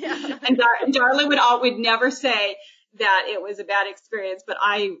 Yeah. And Darla would never say that it was a bad experience, but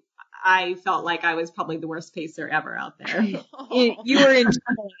I felt like I was probably the worst pacer ever out there. You were in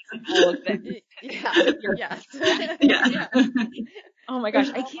all of it. Yeah. Yes. Yeah. Oh my gosh,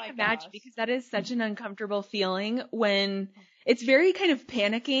 I can't imagine, because that is such an uncomfortable feeling when it's very kind of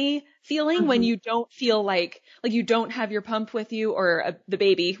panicky feeling when you don't feel like you don't have your pump with you or the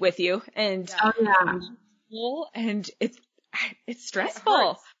baby with you, and and it's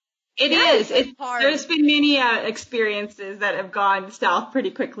stressful. It is. It's hard. There's been many experiences that have gone south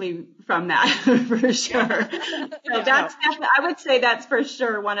pretty quickly from that, for sure. So that's definitely, I would say that's for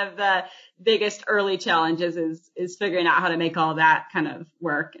sure one of the biggest early challenges is figuring out how to make all that kind of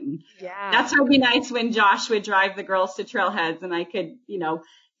work. And that's why it'd be nice when Josh would drive the girls to trailheads and I could,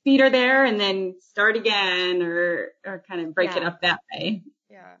 feed her there and then start again or kind of break it up that way.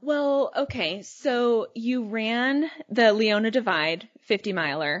 Yeah. Well, okay. So you ran the Leona Divide 50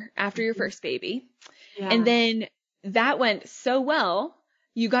 miler after your first baby. Yeah. And then that went so well,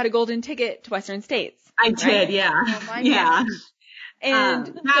 you got a golden ticket to Western States. I did. Yeah. Oh my gosh. And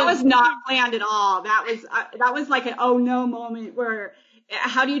that was not planned at all. That was like an oh no moment where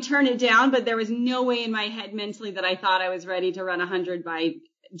how do you turn it down? But there was no way in my head mentally that I thought I was ready to run 100 by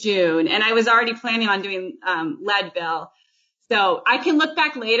June. And I was already planning on doing Leadville. So I can look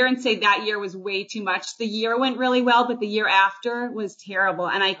back later and say that year was way too much. The year went really well, but the year after was terrible.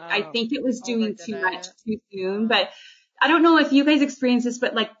 And I think it was doing too much too soon. But I don't know if you guys experienced this,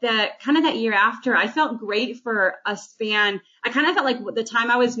 but like that year after, I felt great for a span. I kind of felt like the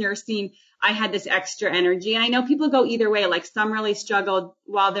time I was nursing, I had this extra energy. And I know people go either way, like some really struggled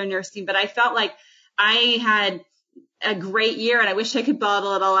while they're nursing, but I felt like I had a great year, and I wish I could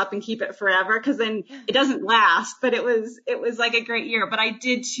bottle it all up and keep it forever, because then it doesn't last. But it was like a great year. But I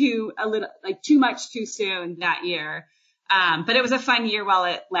did too much too soon that year. But it was a fun year while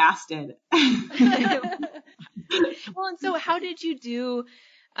it lasted. Well, and so how did you do?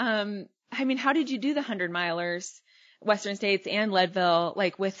 How did you do the 100 milers, Western States and Leadville,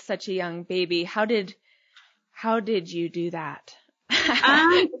 like with such a young baby? How did you do that?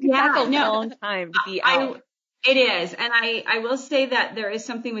 That's a long time to be out. It is. And I will say that there is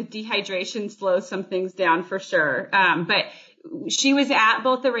something with dehydration slows some things down for sure. But she was at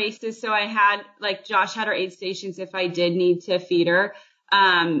both the races. So I had, like Josh had our aid stations if I did need to feed her.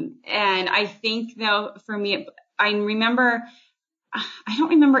 And I think though, for me, I don't remember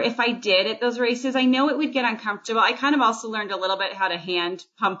if I did at those races. I know it would get uncomfortable. I kind of also learned a little bit how to hand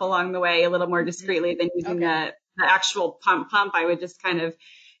pump along the way a little more discreetly than using the actual pump. I would just kind of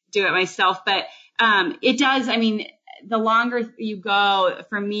do it myself. But it does. I mean, the longer you go,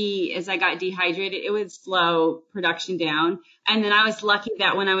 for me, as I got dehydrated, it would slow production down. And then I was lucky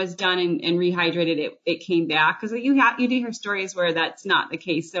that when I was done and rehydrated, it came back, because you do hear stories where that's not the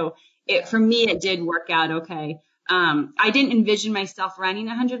case. So for me, it did work out okay. I didn't envision myself running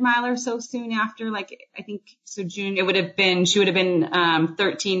 100 miler so soon after, like, I think so June, she would have been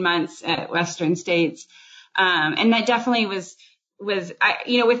 13 months at Western States. And that definitely was with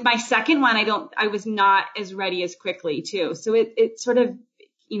my second one, I was not as ready as quickly too. So it sort of,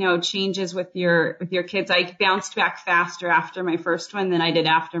 changes with your kids. I bounced back faster after my first one than I did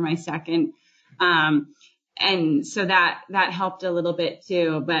after my second. And so that helped a little bit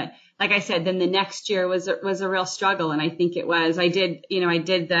too. But like I said, then the next year was a real struggle. And I think it was, I did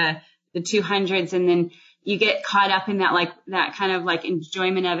the 200s, and then you get caught up in that kind of like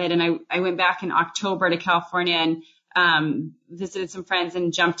enjoyment of it. And I went back in October to California and visited some friends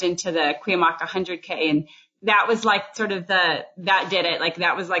and jumped into the Cuyamaca 100K. And that was like sort of that did it. Like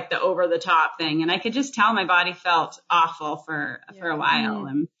that was like the over the top thing. And I could just tell my body felt awful for a while.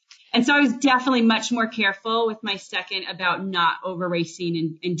 And so I was definitely much more careful with my second about not over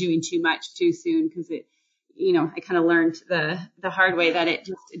racing and doing too much too soon. Cause I kind of learned the hard way that it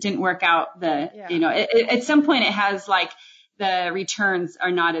didn't work out. At some point it has like the returns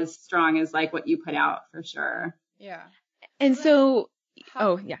are not as strong as like what you put out for sure. Yeah. And so,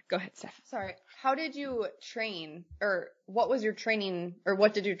 go ahead, Steph. Sorry. How did you train, or what was your training, or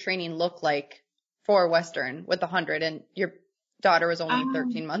what did your training look like for Western with 100? And your daughter was only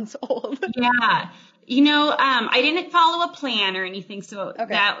 13 months old. Yeah. I didn't follow a plan or anything, so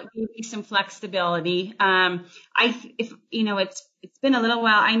that gave me some flexibility. It's been a little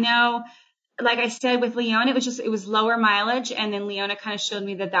while. I know, like I said, with Leona, it was lower mileage, and then Leona kind of showed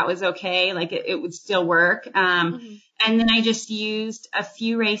me that was okay. Like it would still work. And then I just used a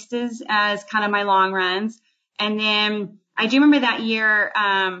few races as kind of my long runs. And then I do remember that year,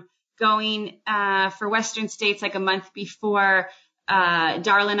 going, for Western States, like a month before,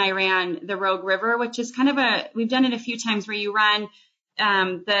 Darla and I ran the Rogue River, which is kind of we've done it a few times, where you run,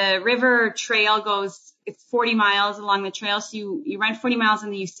 the river trail it's 40 miles along the trail. So you run 40 miles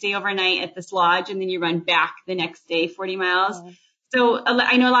and then you stay overnight at this lodge, and then you run back the next day 40 miles. Oh. So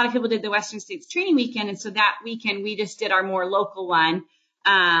I know a lot of people did the Western States training weekend. And so that weekend we just did our more local one.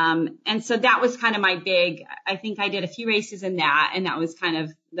 And so that was kind of my I think I did a few races in that, and that was kind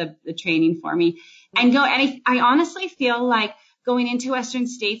of the training for me. And I honestly feel like going into Western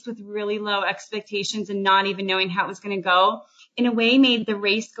States with really low expectations and not even knowing how it was going to go, in a way made the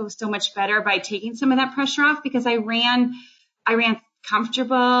race go so much better by taking some of that pressure off, because I ran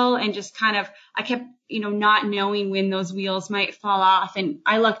comfortable and just kind of, I kept, not knowing when those wheels might fall off. And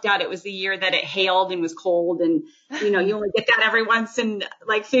I lucked out. It was the year that it hailed and was cold, and, you only get that every once in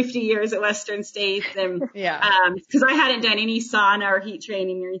like 50 years at Western States. And, cause I hadn't done any sauna or heat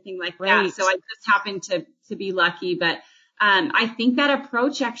training or anything like that. So I just happened to be lucky. But, I think that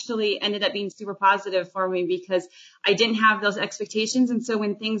approach actually ended up being super positive for me, because I didn't have those expectations. And so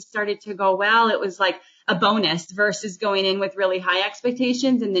when things started to go well, it was like a bonus versus going in with really high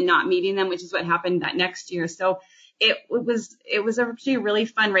expectations and then not meeting them, which is what happened that next year. So it was actually a really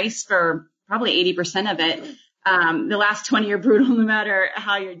fun race for probably 80% of it. the last 20 are brutal no matter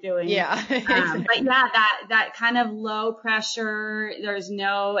how you're doing. Yeah. But yeah, that kind of low pressure, there's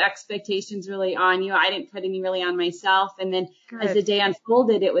no expectations really on you. I didn't put any really on myself. And then as the day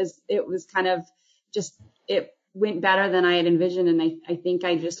unfolded, it was kind of just, it went better than I had envisioned. And I think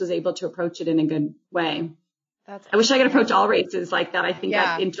I just was able to approach it in a good way. I wish I could approach all races like that. I think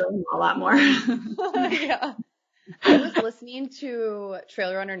I'd enjoy them a lot more. Yeah. I was listening to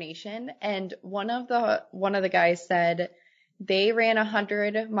Trail Runner Nation, and one of the guys said they ran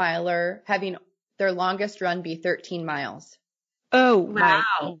 100-miler, having their longest run be 13 miles. Oh,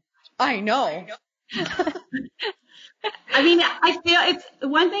 wow. I know. I mean, I feel it's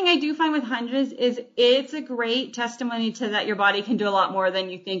one thing I do find with hundreds is it's a great testimony to that your body can do a lot more than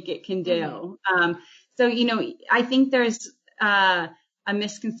you think it can do. Mm-hmm. So, I think there's a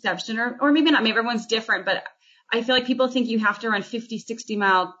misconception, or maybe not, maybe everyone's different, but I feel like people think you have to run 50,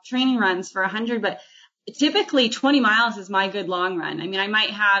 60-mile training runs for 100, but typically 20 miles is my good long run. I mean, I might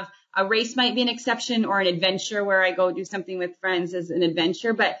have a race might be an exception, or an adventure where I go do something with friends as an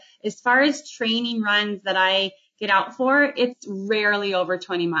adventure. But as far as training runs that I get out for, it's rarely over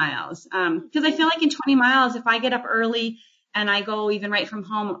 20 miles. Because I feel like in 20 miles, if I get up early and I go even right from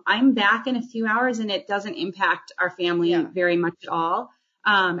home, I'm back in a few hours and it doesn't impact our family very much at all.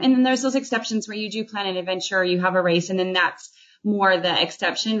 And then there's those exceptions where you do plan an adventure, or you have a race, and then that's more the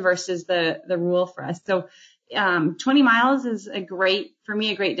exception versus the rule for us. So, 20 miles is a great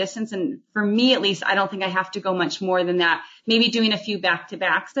distance. And for me, at least, I don't think I have to go much more than that. Maybe doing a few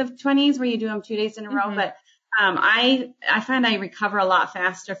back-to-backs of 20s where you do them 2 days in a row. But, I find I recover a lot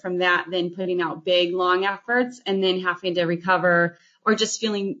faster from that than putting out big, long efforts and then having to recover or just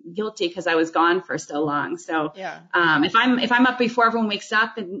feeling guilty because I was gone for so long. So, if I'm up before everyone wakes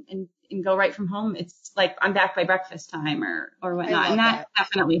up and go right from home, it's like I'm back by breakfast time or whatnot. And that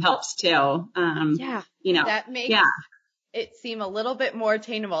definitely helps too. That makes it seem a little bit more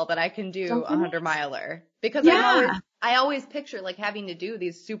attainable that I can do a 100-miler, because I always picture like having to do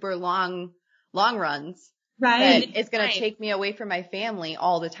these super long runs. Right. That it's going to take me away from my family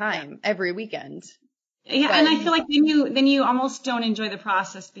all the time, every weekend. Yeah, and I feel like then you almost don't enjoy the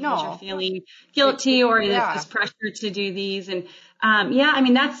process because you're feeling guilty or this pressure to do these. And I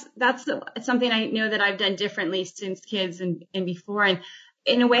mean that's something I know that I've done differently since kids and before. And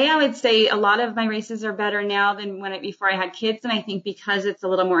in a way, I would say a lot of my races are better now than before I had kids. And I think because it's a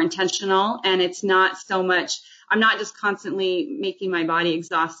little more intentional and it's not so much, I'm not just constantly making my body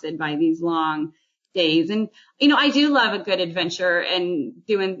exhausted by these long days. And, I do love a good adventure and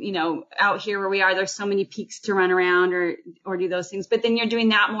doing, out here where we are, there's so many peaks to run around or do those things. But then you're doing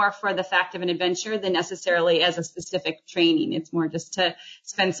that more for the fact of an adventure than necessarily as a specific training. It's more just to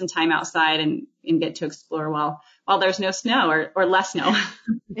spend some time outside and get to explore while there's no snow or less snow.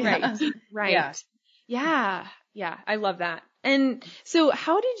 Right. Yeah. I love that. And so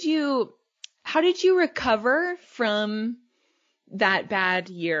how did you recover from that bad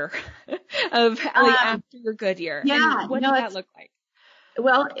year of after your good year? Yeah. And what did that look like?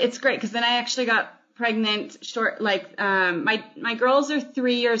 Well, it's great because then I actually got pregnant my girls are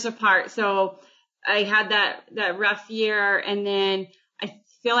 3 years apart. So I had that rough year. And then I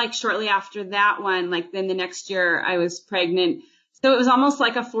feel like shortly after that one, then the next year I was pregnant. So it was almost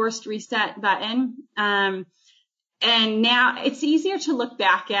like a forced reset button. And now it's easier to look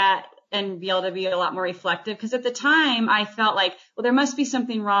back at and be able to be a lot more reflective. Because at the time I felt like, well, there must be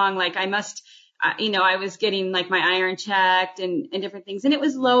something wrong. Like I must, I was getting my iron checked and different things. And it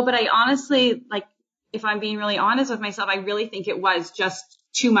was low, but I honestly, if I'm being really honest with myself, I really think it was just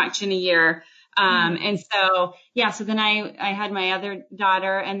too much in a year. And so then I had my other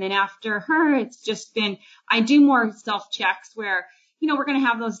daughter. And then after her, it's just been, I do more self checks where, we're going to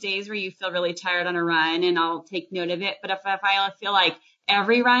have those days where you feel really tired on a run and I'll take note of it. But if I feel like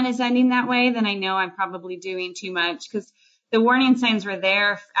every run is ending that way, then I know I'm probably doing too much, because the warning signs were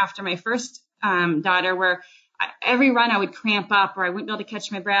there after my first daughter where every run I would cramp up or I wouldn't be able to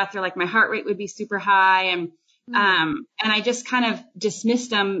catch my breath or my heart rate would be super high. And I just kind of dismissed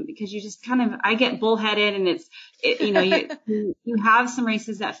them because you just I get bullheaded and you have some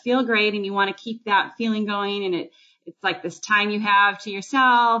races that feel great and you want to keep that feeling going. And it's like this time you have to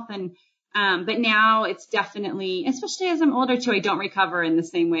yourself. And but now it's definitely, especially as I'm older too, I don't recover in the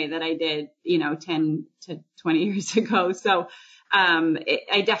same way that I did, 10 to 20 years ago. So,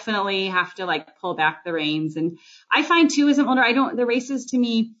 I definitely have to pull back the reins. And I find too, as I'm older, the races to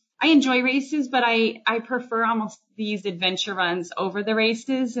me, I enjoy races, but I prefer almost these adventure runs over the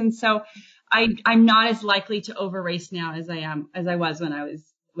races. And so I'm not as likely to over race now as I was when I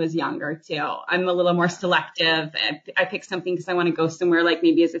was younger too. I'm a little more selective. I pick something because I want to go somewhere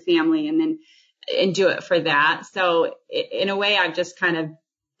maybe as a family, and then and do it for that. So in a way, I've just kind of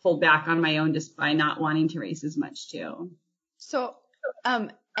pulled back on my own just by not wanting to race as much too. So,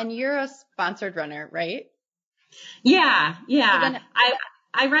 and you're a sponsored runner, right? Yeah. So then,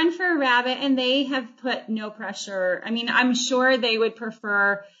 I run for Rabbit, and they have put no pressure. I mean, I'm sure they would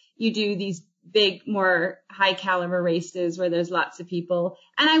prefer you do these big, more high caliber races where there's lots of people.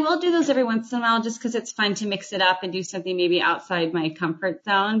 And I will do those every once in a while just because it's fun to mix it up and do something maybe outside my comfort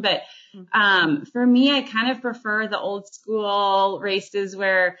zone. But for me, I kind of prefer the old school races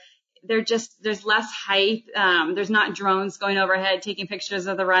where there's less hype. There's not drones going overhead taking pictures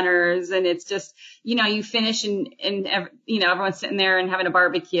of the runners. And it's just, you finish and everyone's sitting there and having a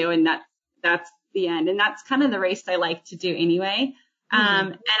barbecue, and that's the end. And that's kind of the race I like to do anyway.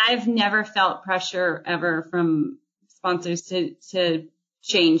 And I've never felt pressure ever from sponsors to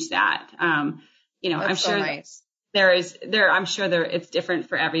change that. I'm that's sure so nice. I'm sure it's different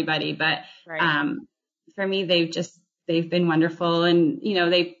for everybody, but, Right. for me, they've been wonderful, and,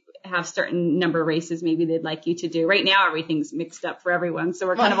 they have certain number of races maybe they'd like you to do. Right now, everything's mixed up for everyone. So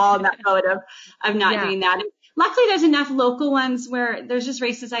we're kind of all in that mode of not doing that. And luckily there's enough local ones where there's just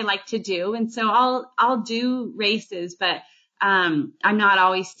races I like to do. And so I'll do races, but, I'm not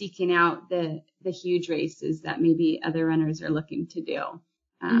always seeking out the huge races that maybe other runners are looking to do.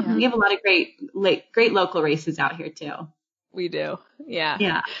 We have a lot of great local races out here too. We do. Yeah.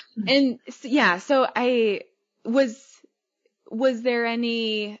 Yeah. And so was there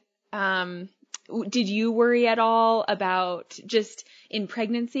any, did you worry at all about just in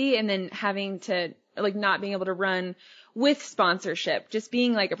pregnancy and then having to not being able to run with sponsorship, just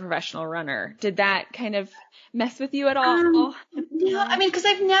being like a professional runner? Did that kind of mess with you at all? No, I mean, because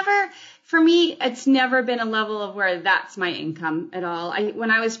for me, it's never been a level of where that's my income at all. When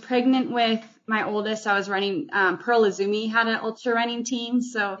I was pregnant with my oldest, I was running, Pearl Izumi had an ultra running team.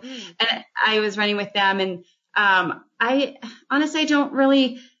 So, and I was running with them, and, I honestly don't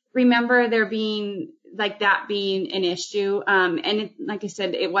really remember there being that being an issue. Like I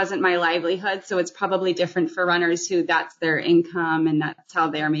said, it wasn't my livelihood. So it's probably different for runners who that's their income and that's how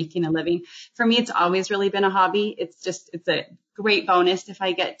they're making a living. For me, it's always really been a hobby. It's a great bonus if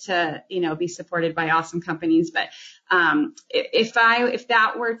I get to, be supported by awesome companies. But, if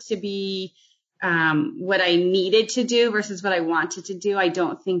that were to be, what I needed to do versus what I wanted to do, I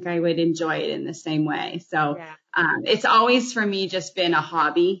don't think I would enjoy it in the same way. So, it's always for me just been a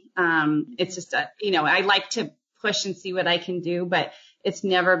hobby. It's just I like to push and see what I can do, but it's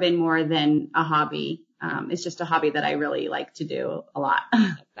never been more than a hobby. It's just a hobby that I really like to do a lot.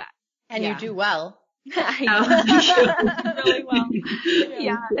 And you do well. Really well.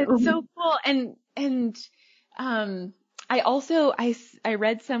 Yeah, it's so cool. And I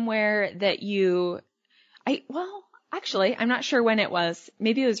read somewhere that actually, I'm not sure when it was.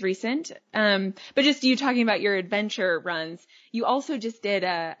 Maybe it was recent. But just you talking about your adventure runs, you also just did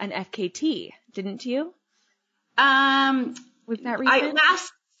an FKT, didn't you? Was that recent?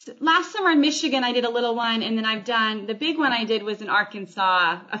 Last summer in Michigan, I did a little one, and then the big one I did was in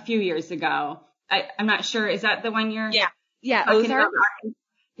Arkansas a few years ago. I'm not sure. Is that the one you're? Yeah. Ozark?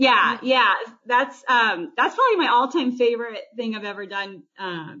 Yeah. That's probably my all-time favorite thing I've ever done,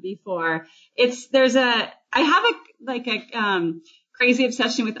 before. I have a crazy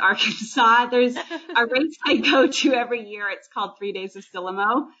obsession with Arkansas. There's a race I go to every year. It's called 3 Days of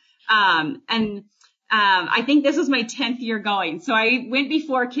Silamo. I think this was my 10th year going. So I went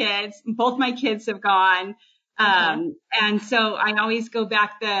before kids. Both my kids have gone. And so I always go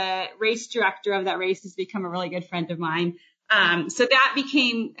back. The race director of that race has become a really good friend of mine. So that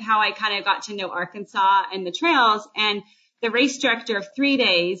became how I kind of got to know Arkansas and the trails. And the race director of 3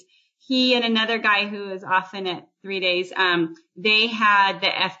 Days, he and another guy who is often at 3 Days, they had the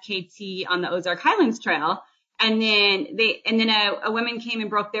FKT on the Ozark Highlands Trail. And then a woman came and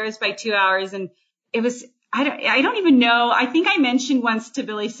broke theirs by 2 hours. And it was, I don't even know. I think I mentioned once to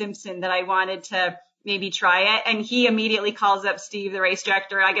Billy Simpson that I wanted to maybe try it. And he immediately calls up Steve, the race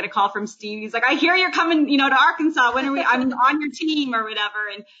director. I get a call from Steve. He's like, I hear you're coming, to Arkansas. When are we? I'm on your team or whatever.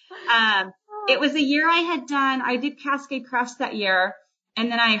 And, it was a year I did Cascade Crest that year.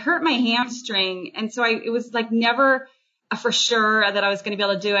 And then I hurt my hamstring. And so it was never for sure that I was going to be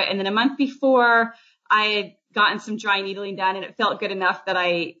able to do it. And then a month before I had gotten some dry needling done, and it felt good enough that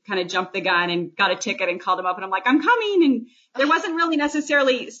I kind of jumped the gun and got a ticket and called him up, and I'm like, I'm coming. And there wasn't really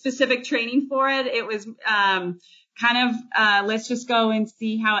necessarily specific training for it. It was, let's just go and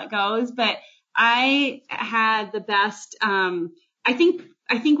see how it goes. But I had the best, I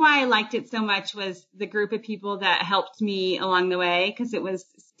think why I liked it so much was the group of people that helped me along the way. Cause it was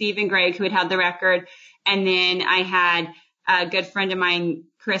Steve and Greg who had the record. And then I had a good friend of mine,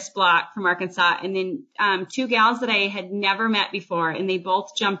 Chris Block from Arkansas, and then 2 gals that I had never met before, and they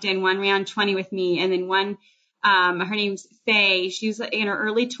both jumped in. One ran 20 with me, and then one, her name's Faye. She was in her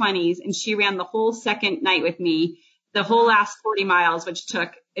early 20s, and she ran the whole second night with me, the whole last 40 miles, which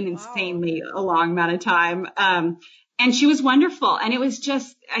took an insanely a long amount of time. And she was wonderful. And it was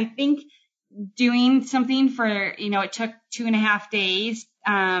just, I think, doing something for, it took 2.5 days,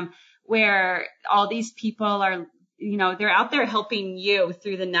 where all these people are, they're out there helping you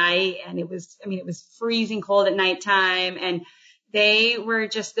through the night. And it was freezing cold at nighttime, and they were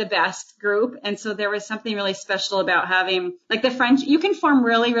just the best group. And so there was something really special about having like the friends. You can form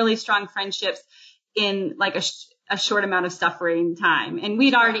really, really strong friendships in like a short amount of suffering time. And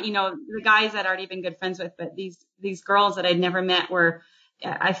we'd already, the guys I'd already been good friends with, but these girls that I'd never met were,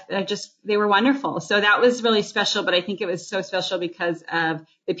 they were wonderful. So that was really special, but I think it was so special because of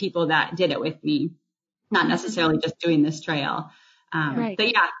the people that did it with me, not necessarily just doing this trail. Right.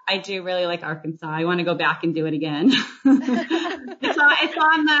 But yeah, I do really like Arkansas. I want to go back and do it again. It's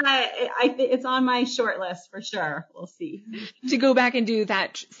on my short list for sure. We'll see. To go back and do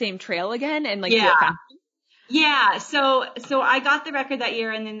that same trail again and like do it fast. Yeah. So I got the record that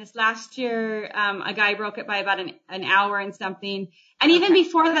year, and then this last year, a guy broke it by about an hour and something. And even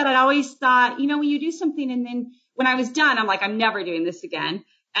before that, I'd always thought, when you do something and then when I was done, I'm like, I'm never doing this again.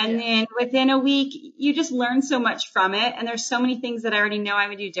 And then within a week, you just learn so much from it. And there's so many things that I already know I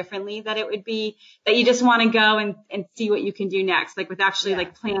would do differently that it would be that you just want to go and see what you can do next, like with actually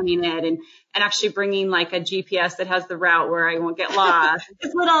like planning it and actually bringing like a GPS that has the route where I won't get lost.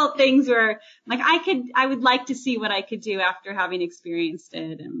 Just little things where like I would like to see what I could do after having experienced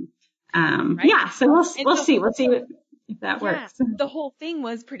it. And, so we'll see if that works. The whole thing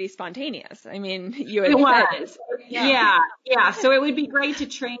was pretty spontaneous. I mean, it was. Yeah. So it would be great to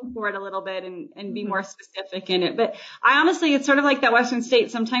train for it a little bit and be more specific in it. But I honestly, it's sort of like that Western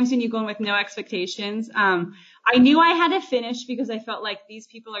States. Sometimes when you go in with no expectations, I knew I had to finish because I felt like these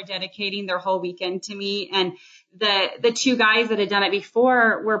people are dedicating their whole weekend to me. And the 2 guys that had done it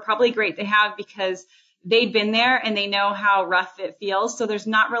before were probably great to have because they'd been there and they know how rough it feels. So there's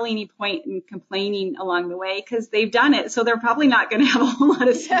not really any point in complaining along the way because they've done it. So they're probably not going to have a whole lot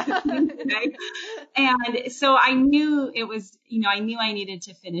of sympathy today. And so I knew it was, I knew I needed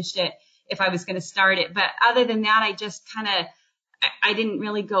to finish it if I was going to start it. But other than that, I just I didn't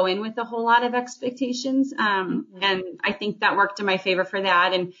really go in with a whole lot of expectations. And I think that worked in my favor for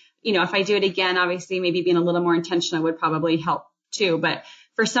that. And, if I do it again, obviously maybe being a little more intentional would probably help too. But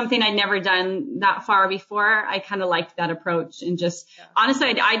for something I'd never done that far before, I kind of liked that approach. And just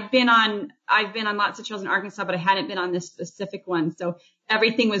honestly, I've been on lots of trails in Arkansas, but I hadn't been on this specific one. So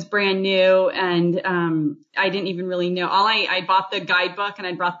everything was brand new. And, I didn't even really know I bought the guidebook and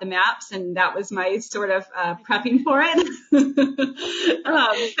I brought the maps, and that was my sort of, prepping for it.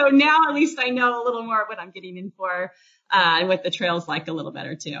 So now at least I know a little more what I'm getting in for, and what the trail's like a little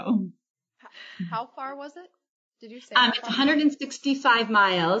better too. How far was it? Did you say? It's 165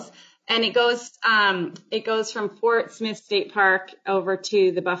 miles, and it goes from Fort Smith State Park over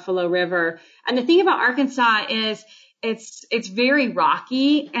to the Buffalo River. And the thing about Arkansas is it's very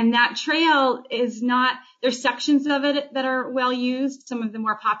rocky, and that trail is not, there's sections of it that are well used, some of the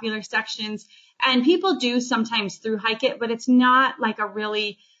more popular sections, and people do sometimes through hike it, but it's not like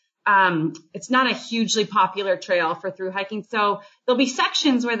it's not a hugely popular trail for through hiking. So there'll be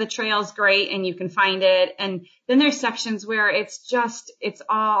sections where the trail's great and you can find it. And then there's sections where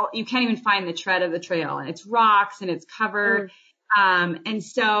you can't even find the tread of the trail, and it's rocks and it's covered. A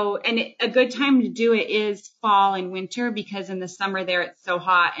good time to do it is fall and winter, because in the summer there it's so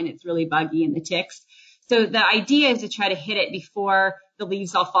hot and it's really buggy and the ticks. So the idea is to try to hit it before the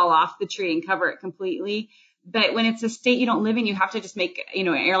leaves all fall off the tree and cover it completely. But when it's a state you don't live in, you have to just make, an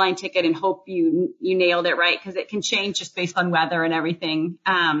airline ticket and hope you nailed it right, because it can change just based on weather and everything.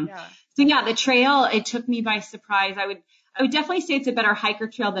 The trail, it took me by surprise. I would definitely say it's a better hiker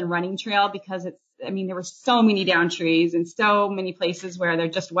trail than running trail, because there were so many down trees and so many places where there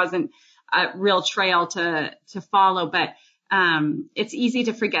just wasn't a real trail to follow. But it's easy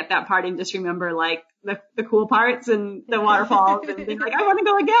to forget that part and just remember like the cool parts and the waterfalls and things like, I want to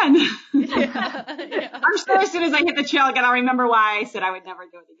go again. I'm sure as soon as I hit the trail again, I'll remember why I said I would never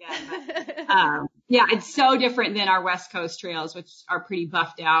do it again. But, it's so different than our West Coast trails, which are pretty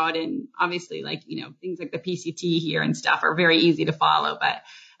buffed out. And obviously things like the PCT here and stuff are very easy to follow, but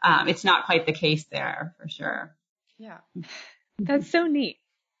it's not quite the case there for sure. Yeah. That's so neat.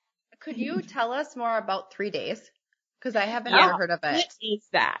 Could you tell us more about 3 days? Because I haven't ever heard of it. What is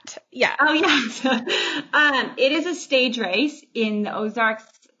that? Yeah. Oh, yeah. It is a stage race in the Ozarks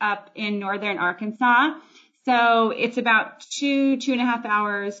up in northern Arkansas. So it's about 2.5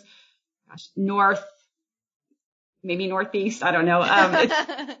 hours, maybe northeast. I don't know.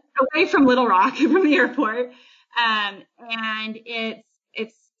 It's away from Little Rock, from the airport. And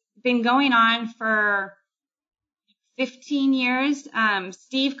it's been going on for 15 years.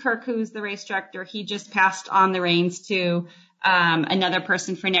 Steve Kirk, who's the race director, he just passed on the reins to another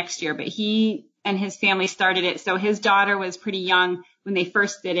person for next year, but he and his family started it. So his daughter was pretty young when they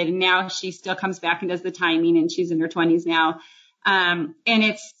first did it, and now she still comes back and does the timing, and she's in her 20s now. And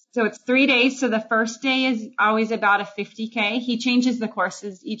it's 3 days. So the first day is always about a 50K. He changes the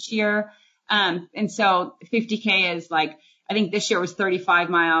courses each year. And so 50K is like, I think this year was 35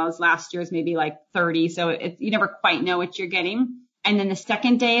 miles. Last year was maybe like 30. So you never quite know what you're getting. And then the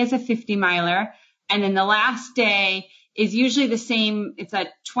second day is a 50 miler. And then the last day is usually the same. It's a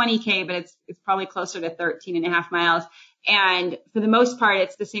 20K, but it's probably closer to 13.5 miles. And for the most part,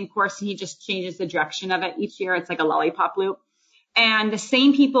 it's the same course. He just changes the direction of it each year. It's like a lollipop loop. And the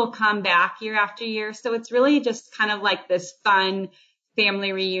same people come back year after year. So it's really just kind of like this fun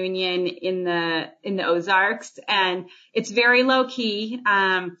family reunion in the Ozarks. And it's very low key.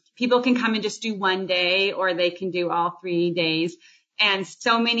 People can come and just do one day, or they can do all 3 days. And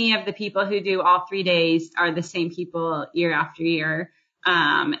so many of the people who do all 3 days are the same people year after year.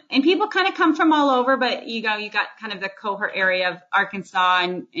 And people kind of come from all over, but you got kind of the cohort area of Arkansas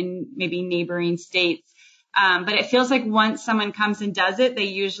and maybe neighboring states. But it feels like once someone comes and does it, they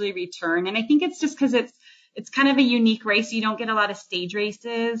usually return. And I think it's just because it's kind of a unique race. You don't get a lot of stage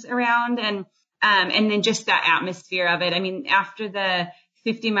races around, and then just that atmosphere of it. I mean, after the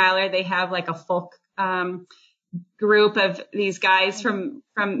 50 miler, they have like a folk, group of these guys from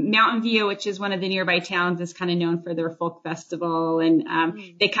Mountain View, which is one of the nearby towns, is kind of known for their folk festival. And,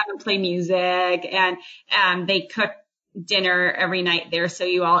 they come and play music, and they cook dinner every night there. So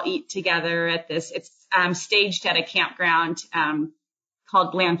you all eat together at this. It's staged at a campground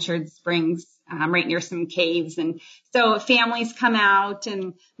called Blanchard Springs, right near some caves. And so families come out,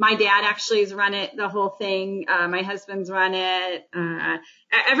 and my dad actually has run it, the whole thing. My husband's run it.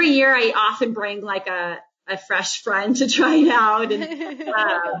 Every year I often bring like a fresh friend to try it out.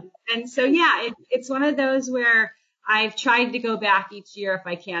 And so, yeah, it's one of those where I've tried to go back each year if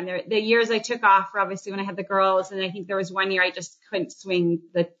I can. The years I took off were obviously when I had the girls, and I think there was one year I just couldn't swing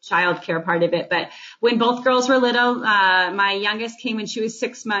the childcare part of it. But when both girls were little, my youngest came when she was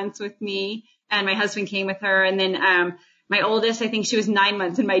 6 months with me, and my husband came with her. And then my oldest, I think she was 9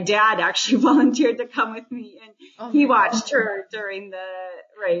 months, and my dad actually volunteered to come with me, and he watched her during the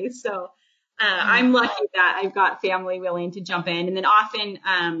race. So I'm lucky that I've got family willing to jump in. And then often,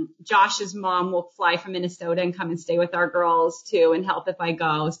 Josh's mom will fly from Minnesota and come and stay with our girls too and help if I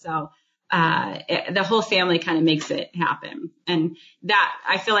go. So, the whole family kind of makes it happen. And that,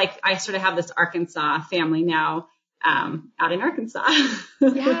 I feel like I sort of have this Arkansas family now, out in Arkansas.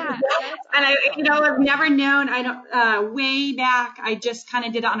 Yeah. And I've never known, way back, I just kind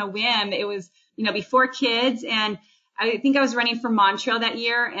of did it on a whim. It was, before kids, and I think I was running for Montreal that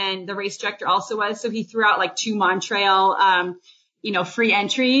year, and the race director also was. So he threw out like 2 Montreal, free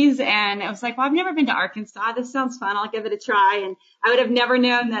entries. And I was like, well, I've never been to Arkansas. This sounds fun. I'll give it a try. And I would have never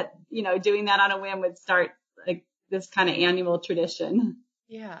known that, doing that on a whim would start like this kind of annual tradition.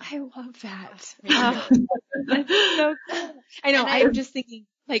 Yeah. I love that. That's so cool. I know. I'm just thinking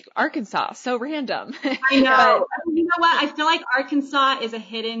like Arkansas, so random. I know. But you know what? I feel like Arkansas is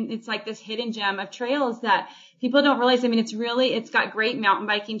it's like this hidden gem of trails that people don't realize. I mean, it's got great mountain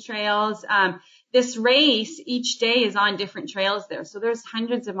biking trails. This race each day is on different trails there. So there's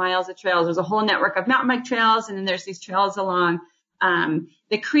hundreds of miles of trails. There's a whole network of mountain bike trails. And then there's these trails along,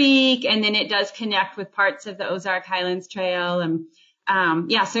 the creek. And then it does connect with parts of the Ozark Highlands Trail. And,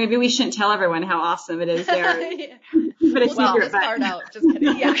 so maybe we shouldn't tell everyone how awesome it is there. Yeah. But it's secret. Start out. Just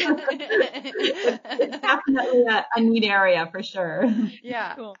kidding. Yeah. It's definitely a neat area for sure.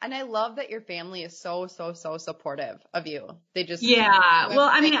 Yeah. Cool. And I love that your family is so, so, so supportive of you. They just. Yeah. Well,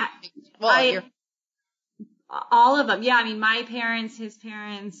 I mean, all of them. Yeah. I mean, my parents, his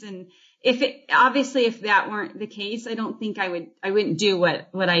parents, and if that weren't the case, I don't think I wouldn't do what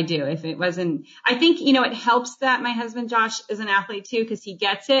I do if it wasn't. I think, it helps that my husband Josh is an athlete too, because he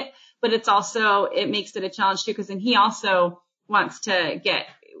gets it. But it makes it a challenge too, because then he also wants to get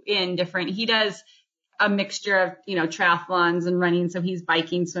in different. He does a mixture of, triathlons and running. So he's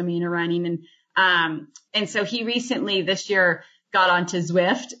biking, swimming, or running. And so he recently this year got onto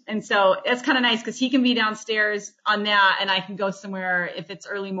Zwift. And so it's kind of nice because he can be downstairs on that, and I can go somewhere if it's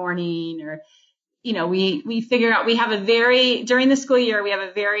early morning, or, we figure out, during the school year, we have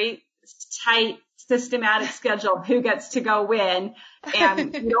a very tight systematic schedule of who gets to go when,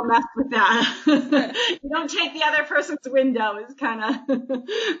 and you don't mess with that. You don't take the other person's window is kind of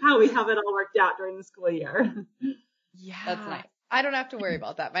how we have it all worked out during the school year. Yeah. That's nice. I don't have to worry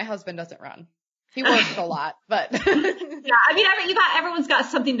about that. My husband doesn't run. He works a lot, but yeah, I mean, everyone's got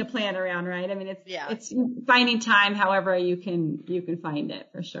something to plan around, right? I mean, it's finding time however you can find it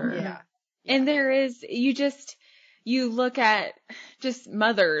for sure. Yeah. And you look at just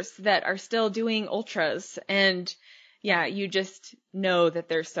mothers that are still doing ultras, and you just know that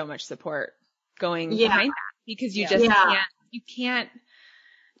there's so much support going behind that, because you just can't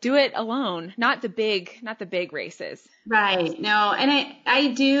do it alone. Not the big races. Right. No. And I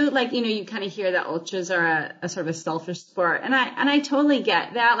do, like, you kind of hear that ultras are a sort of a selfish sport. And I totally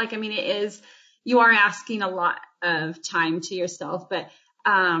get that. Like, I mean, you are asking a lot of time to yourself, but,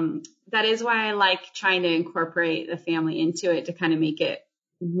 that is why I like trying to incorporate the family into it to kind of make it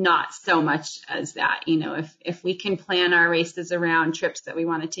not so much as that. If we can plan our races around trips that we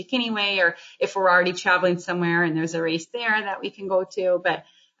want to take anyway, or if we're already traveling somewhere and there's a race there that we can go to, but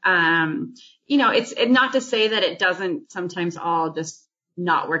it's not to say that it doesn't sometimes all just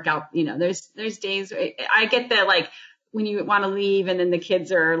not work out. There's days I get that, like, when you want to leave and then the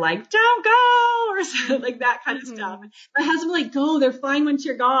kids are like, don't go, or something, like that kind of stuff. My husband like, go, they're fine once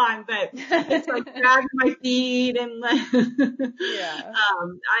you're gone, but it's like dragging my feet and like,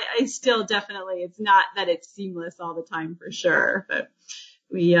 I still definitely, it's not that it's seamless all the time for sure, but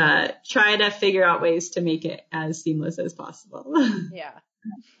we, try to figure out ways to make it as seamless as possible. Yeah.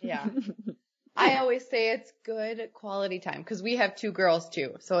 Yeah. I always say it's good quality time, because we have 2 girls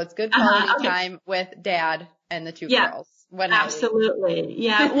too. So it's good quality time with dad and the 2 girls. Absolutely.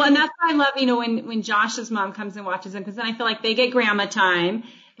 Yeah. Well, and that's what I love, when Josh's mom comes and watches them, because then I feel like they get grandma time,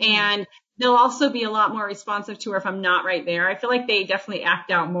 and they'll also be a lot more responsive to her if I'm not right there. I feel like they definitely act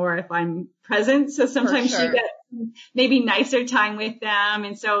out more if I'm present. So sometimes she gets maybe nicer time with them.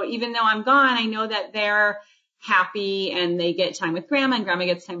 And so even though I'm gone, I know that they're happy and they get time with grandma and grandma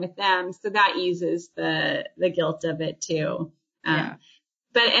gets time with them. So that eases the guilt of it too. And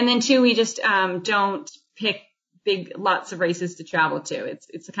then too, we just, don't pick lots of races to travel to.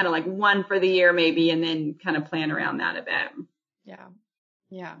 It's kind of like one for the year maybe, and then kind of plan around that a bit. Yeah.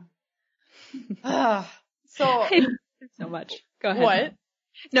 Yeah. So there's so much. Go ahead. What?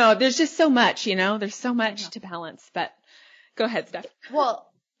 No, there's just so much, there's so much to balance, but go ahead, Steph.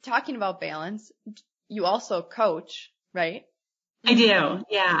 Well, talking about balance, you also coach, right? I do.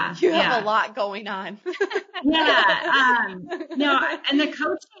 Yeah. You have a lot going on. No, and the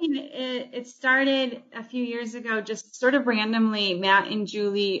coaching, it started a few years ago, just sort of randomly. Matt and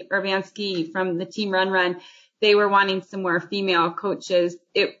Julie Urbanski from the team Run, they were wanting some more female coaches.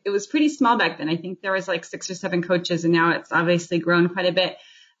 It was pretty small back then. I think there was like 6 or 7 coaches, and now it's obviously grown quite a bit.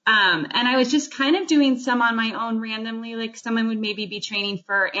 And I was just kind of doing some on my own randomly, like someone would maybe be training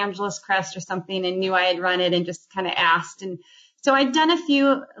for Angela's Crest or something and knew I had run it and just kind of asked. And so I'd done a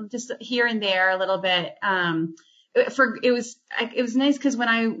few just here and there a little bit. It was nice because when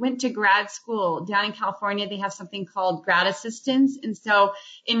I went to grad school down in California, they have something called grad assistants. And so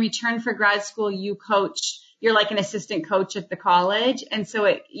in return for grad school, you're like an assistant coach at the college. And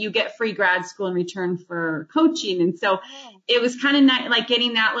so you get free grad school in return for coaching. And so it was kind of nice, like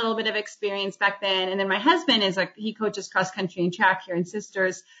getting that little bit of experience back then. And then my husband he coaches cross country and track here in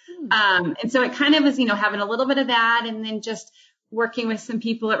Sisters. And so it kind of was, having a little bit of that and then just working with some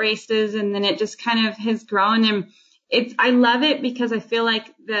people at races. And then it just kind of has grown, and I love it because I feel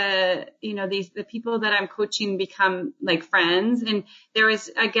like the people that I'm coaching become like friends. And there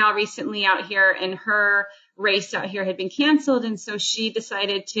was a gal recently out here, and her race out here had been canceled. And so she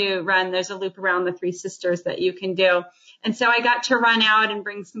decided to run. There's a loop around the 3 Sisters that you can do. And so I got to run out and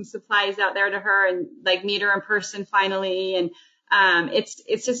bring some supplies out there to her and like meet her in person finally. And,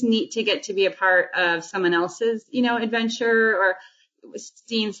 it's just neat to get to be a part of someone else's, adventure, or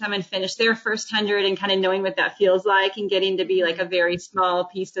seeing someone finish their first 100 and kind of knowing what that feels like and getting to be like a very small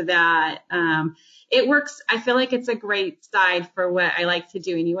piece of that. It works. I feel like it's a great side for what I like to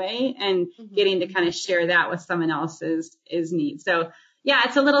do anyway, and getting to kind of share that with someone else is neat. So yeah,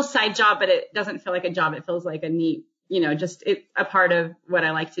 it's a little side job, but it doesn't feel like a job. It feels like a neat, just it's a part of what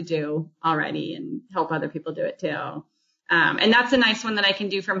I like to do already and help other people do it too. And that's a nice one that I can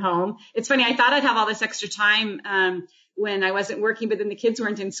do from home. It's funny. I thought I'd have all this extra time, when I wasn't working, but then the kids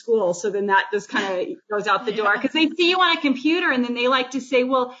weren't in school. So then that just kind of goes out the door, because they see you on a computer and then they like to say,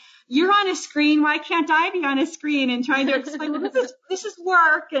 well, you're on a screen. Why can't I be on a screen? And trying to explain, well, this is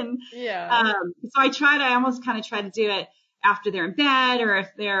work. And, so I almost kind of try to do it after they're in bed or if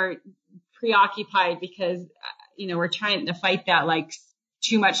they're preoccupied, because, we're trying to fight that like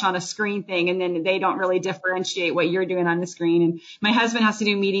too much on a screen thing, and then they don't really differentiate what you're doing on the screen. And my husband has to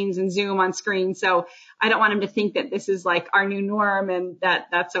do meetings and Zoom on screen, so I don't want him to think that this is like our new norm and that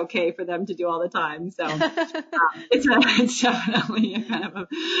that's okay for them to do all the time. So it's definitely a kind of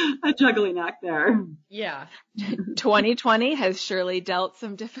a juggling act there. Yeah. 2020 has surely dealt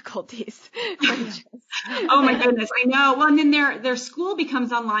some difficulties. Oh my goodness, I know. Well, and then their school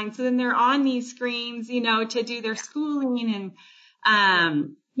becomes online, so then they're on these screens, to do their schooling, and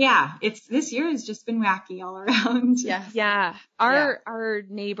this year has just been wacky all around. Yeah. Our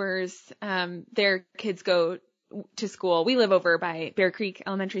neighbors, their kids go to school. We live over by Bear Creek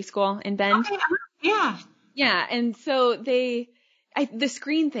Elementary School in Bend. Okay. Yeah. Yeah. And so the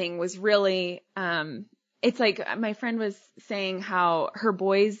screen thing was really, it's like my friend was saying how her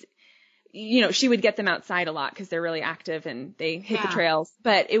boys, she would get them outside a lot because they're really active and they hit the trails,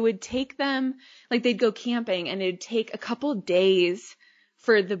 but it would take them, like they'd go camping and it'd take a couple days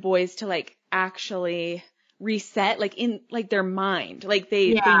for the boys to like actually reset, like in like their mind, like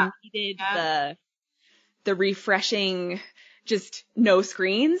they needed the refreshing, just no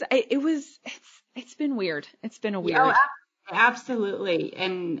screens. It's been weird. It's been a weird. Oh, absolutely.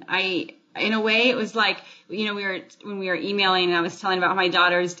 And in a way, it was like, when we were emailing and I was telling about my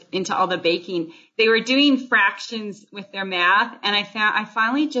daughter's into all the baking, they were doing fractions with their math. And I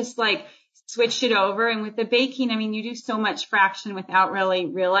finally just like switched it over. And with the baking, I mean, you do so much fraction without really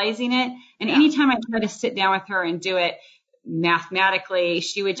realizing it. And anytime I tried to sit down with her and do it mathematically,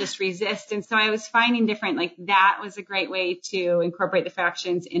 she would just resist. And so I was finding different, like that was a great way to incorporate the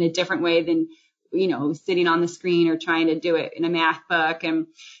fractions in a different way than sitting on the screen or trying to do it in a math book. And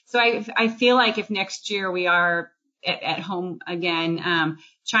so I feel like if next year we are at home again,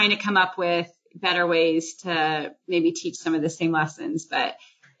 trying to come up with better ways to maybe teach some of the same lessons, but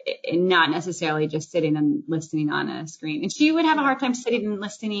not necessarily just sitting and listening on a screen. And she would have a hard time sitting and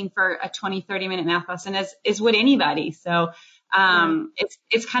listening for a 20, 30-minute math lesson, as would anybody. So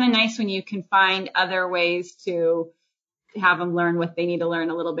it's kind of nice when you can find other ways to have them learn what they need to learn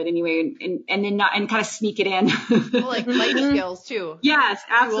a little bit anyway, and then not, and kind of sneak it in. Like life skills too. Yes,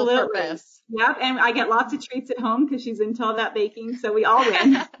 absolutely. Yep. And I get lots of treats at home because she's into all that baking. So we all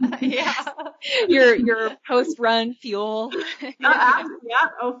win. Yeah. Your post-run fuel. Yeah.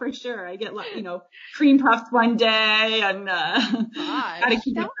 Oh, for sure. I get, cream puffs one day and, gotta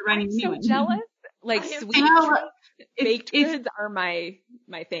keep it running. I'm so jealous. Like sweet baked goods are my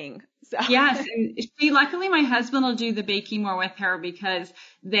thing. So. Yes. And luckily my husband will do the baking more with her because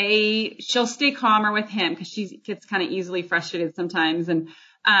she'll stay calmer with him because she gets kind of easily frustrated sometimes. And,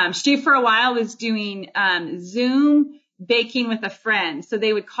 she for a while was doing, Zoom baking with a friend. So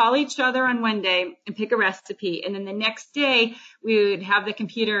they would call each other on one day and pick a recipe. And then the next day we would have the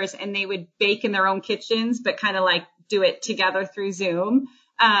computers and they would bake in their own kitchens, but kind of like do it together through Zoom.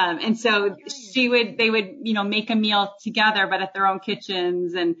 And so they would, make a meal together, but at their own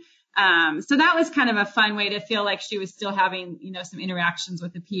kitchens. And, so that was kind of a fun way to feel like she was still having, some interactions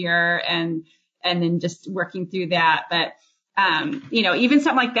with a peer and then just working through that. But, even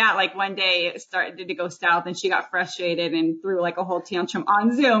something like that, like one day it started to go south and she got frustrated and threw like a whole tantrum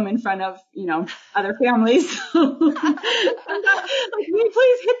on Zoom in front of, other families. Like, will you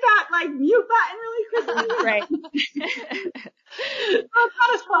please hit that like mute button really quickly? Right. Well,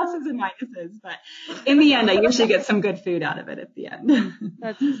 not as pluses and minuses, but in the end, I usually get some good food out of it at the end.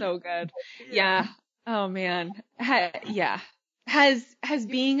 That's so good. Yeah. Oh man. Yeah. Has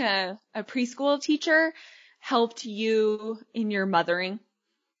being a preschool teacher helped you in your mothering?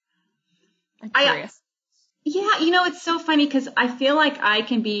 I'm curious. It's so funny because I feel like I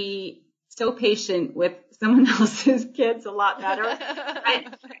can be so patient with someone else's kids a lot better.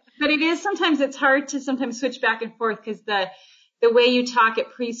 But it is sometimes it's hard to sometimes switch back and forth because the way you talk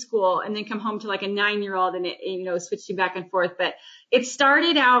at preschool and then come home to like a 9-year-old and it, switching back and forth. But it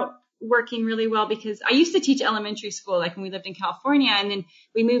started out working really well because I used to teach elementary school, like when we lived in California, and then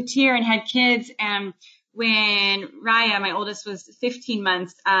we moved here and had kids. And when Raya, my oldest, was 15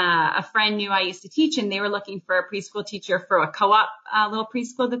 months, a friend knew I used to teach and they were looking for a preschool teacher for a co-op little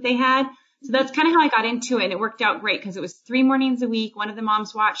preschool that they had. So that's kind of how I got into it. And it worked out great because it was 3 mornings a week. One of the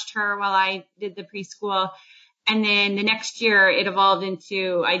moms watched her while I did the preschool. And then the next year it evolved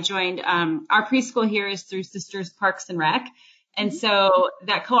into, I joined, our preschool here is through Sisters Parks and Rec. And so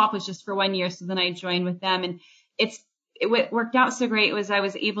that co-op was just for 1 year. So then I joined with them and it worked out so great. I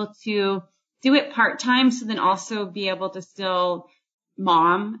was able to do it part-time. So then also be able to still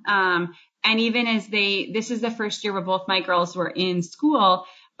mom. And even as this is the first year where both my girls were in school,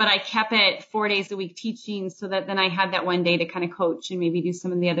 but I kept it 4 days a week teaching so that then I had that one day to kind of coach and maybe do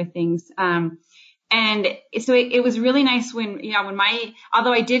some of the other things. And so it was really nice when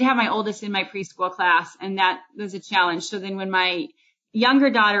although I did have my oldest in my preschool class, and that was a challenge. So then when my younger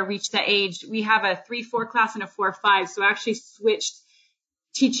daughter reached that age, we have a 3-4 class and a 4-5. So I actually switched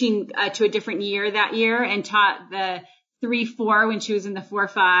teaching to a different year that year and taught the 3-4 when she was in the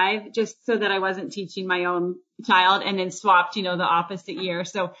 4-5, just so that I wasn't teaching my own child, and then swapped, the opposite year.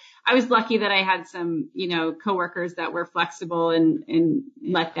 So I was lucky that I had some, coworkers that were flexible and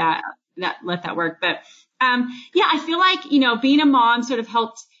let that work. But, I feel like, being a mom sort of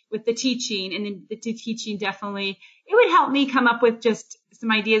helped with the teaching, and then the teaching definitely, it would help me come up with just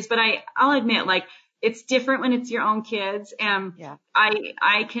some ideas. But I'll admit, like, it's different when it's your own kids. And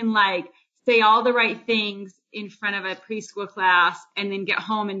I can say all the right things in front of a preschool class and then get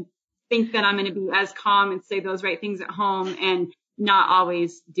home and think that I'm going to be as calm and say those right things at home, and not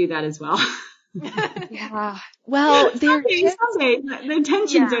always do that as well. Yeah. Well, some days, the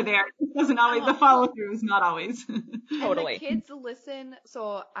intentions are there. It doesn't always, the follow through is not always. Totally. And the kids listen.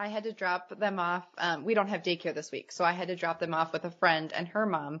 So I had to drop them off. We don't have daycare this week. So I had to drop them off with a friend and her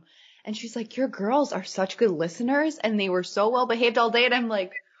mom. And she's like, your girls are such good listeners, and they were so well behaved all day. And I'm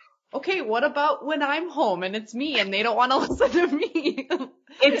like, okay, what about when I'm home and it's me and they don't want to listen to me?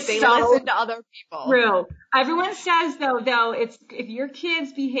 They listen to other people. True. Everyone says though, it's if your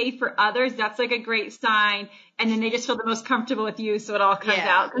kids behave for others, that's like a great sign. And then they just feel the most comfortable with you, so it all comes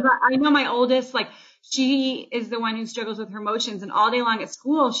out. Because I know my oldest, she is the one who struggles with her emotions, and all day long at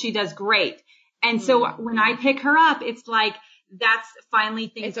school she does great. And so when I pick her up, it's like that's finally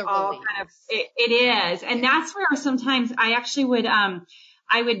things all kind of it is. And that's where sometimes I actually would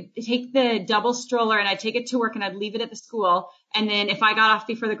I would take the double stroller and I'd take it to work and I'd leave it at the school. And then if I got off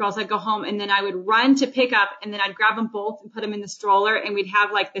before the girls, I'd go home, and then I would run to pick up, and then I'd grab them both and put them in the stroller, and we'd have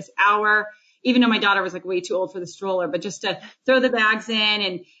this hour, even though my daughter was way too old for the stroller, but just to throw the bags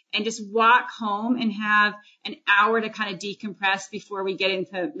in and just walk home and have an hour to kind of decompress before we get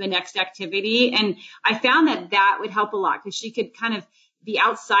into the next activity. And I found that would help a lot, because she could kind of be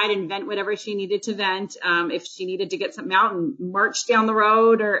outside and vent whatever she needed to vent. If she needed to get something out and march down the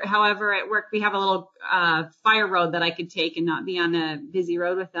road, or however at work, we have a little, fire road that I could take and not be on a busy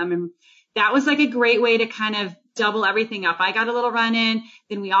road with them. And that was a great way to kind of double everything up. I got a little run in,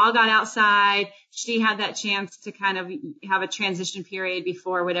 then we all got outside. She had that chance to kind of have a transition period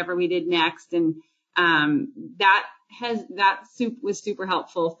before whatever we did next. And, that was super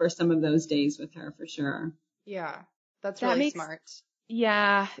helpful for some of those days with her, for sure. Yeah. That's really smart.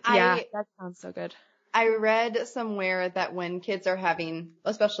 Yeah. That sounds so good. I read somewhere that when kids are having,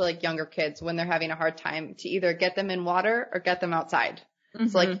 especially younger kids, when they're having a hard time, to either get them in water or get them outside. Mm-hmm.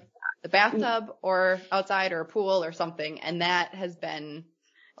 So the bathtub or outside or a pool or something. And that has been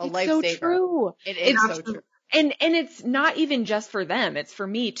a lifesaver. So true. It is so true. And it's not even just for them. It's for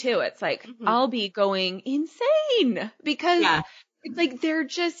me too. It's I'll be going insane because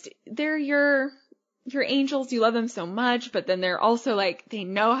it's they're your angels. You love them so much, but then they're also they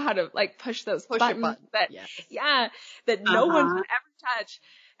know how to push those buttons that no one can ever touch.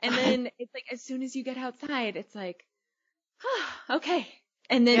 And then it's as soon as you get outside, it's okay.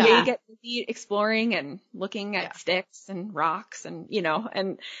 And then they get busy exploring and looking at sticks and rocks and,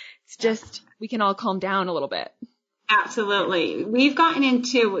 and it's just, we can all calm down a little bit. Absolutely. We've gotten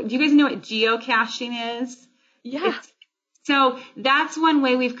into, do you guys know what geocaching is? Yeah. So that's one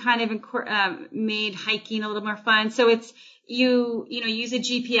way we've kind of made hiking a little more fun. So it's you use a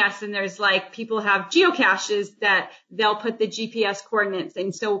GPS, and there's people have geocaches that they'll put the GPS coordinates.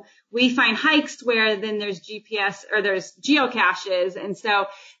 And so we find hikes where then there's GPS or there's geocaches. And so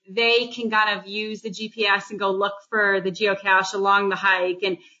they can kind of use the GPS and go look for the geocache along the hike.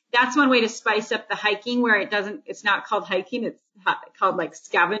 And that's one way to spice up the hiking, where it's not called hiking. It's called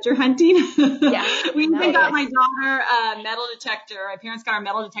scavenger hunting. Yeah. We even got my daughter a metal detector. My parents got her a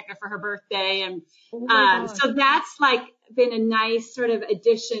metal detector for her birthday. And, so that's been a nice sort of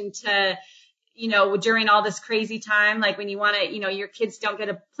addition to, during all this crazy time, when you want to, your kids don't get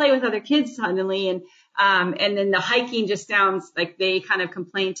to play with other kids suddenly. And then the hiking just sounds like they kind of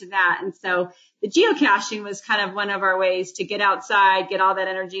complain to that. And so the geocaching was kind of one of our ways to get outside, get all that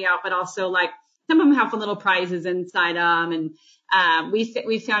energy out, but also some of them have little prizes inside them. And,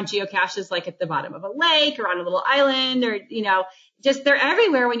 we found geocaches at the bottom of a lake or on a little island, or, just they're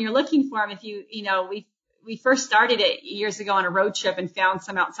everywhere when you're looking for them. If we first started it years ago on a road trip and found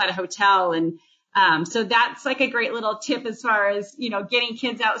some outside a hotel. And, so that's a great little tip as far as, getting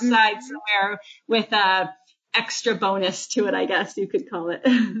kids outside somewhere with a extra bonus to it, I guess you could call it.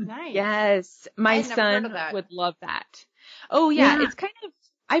 Nice. Yes. My son would love that. Oh yeah. It's kind of,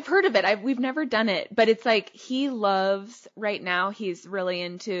 I've heard of it. We've never done it, but it's like he loves right now. He's really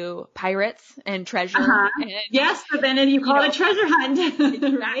into pirates and treasure. Uh-huh. And, yes, but then you call it a treasure hunt, right?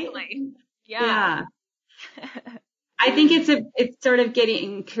 Exactly. Yeah. I think it's sort of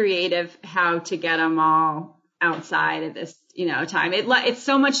getting creative how to get them all outside at this, time. It's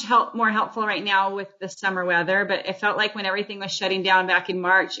so much more helpful right now with the summer weather, but it felt like when everything was shutting down back in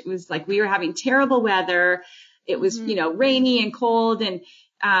March, it was like we were having terrible weather. It was, rainy and cold. And,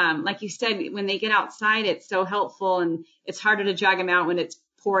 like you said, when they get outside, it's so helpful, and it's harder to drag them out when it's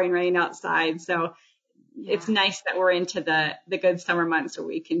pouring rain outside. So it's nice that we're into the good summer months where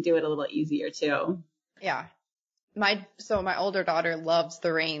we can do it a little easier too. Yeah. My older daughter loves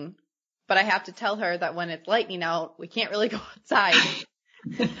the rain, but I have to tell her that when it's lightning out, we can't really go outside.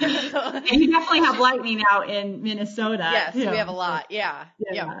 And you definitely have lightning out in Minnesota. Yes, we have a lot. Yeah.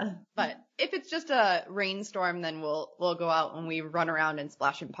 But if it's just a rainstorm, then we'll go out and we run around and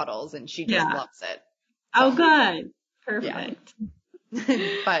splash in puddles, and she just loves it. So, oh, good. Perfect. Yeah.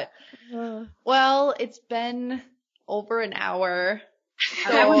 But, well, it's been over an hour.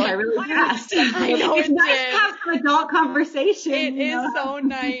 So, that went by really fast. I know it's nice to have some adult conversation. It is so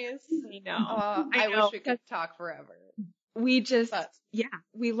nice. I know. I wish we could talk forever. We just,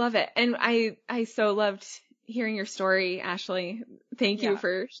 we love it. And I so loved hearing your story, Ashley. Thank you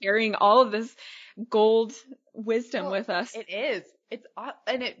for sharing all of this gold wisdom with us. It is.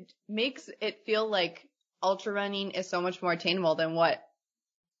 And it makes it feel like ultra running is so much more attainable than what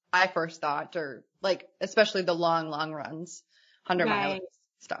I first thought, or like, especially the long runs, 100 mile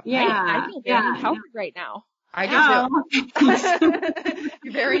stuff. Yeah. I feel very empowered right now. I do too.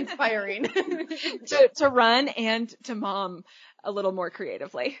 You're very inspiring. to run and to mom a little more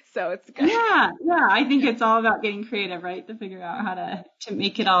creatively. So it's good. Yeah. I think it's all about getting creative, right? To figure out how to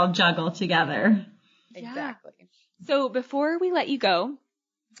make it all juggle together. Exactly. So before we let you go,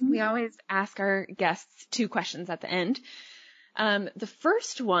 we always ask our guests 2 questions at the end. The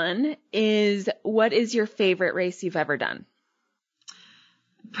first one is, what is your favorite race you've ever done?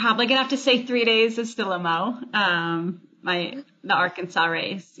 Probably gonna have to say 3 days of Stillamo, the Arkansas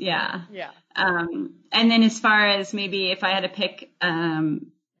race. Yeah. And then as far as maybe if I had to pick,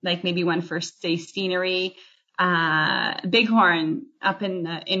 like maybe one for, say, scenery, Bighorn up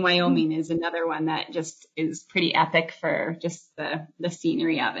in Wyoming is another one that just is pretty epic for just the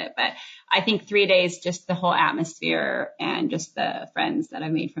scenery of it. But I think 3 days, just the whole atmosphere and just the friends that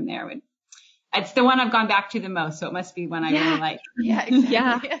I've made from there it's the one I've gone back to the most, so it must be one I really like. Yeah,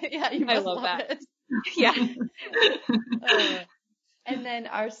 exactly. Yeah, you must love that. It. Yeah. And then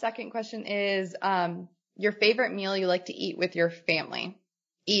our second question is, your favorite meal you like to eat with your family?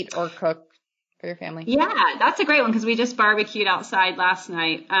 Eat or cook for your family? Yeah, that's a great one because we just barbecued outside last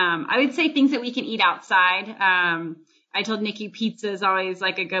night. I would say things that we can eat outside. I told Nikki pizza is always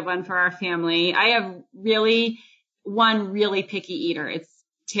like a good one for our family. I have one really picky eater. It's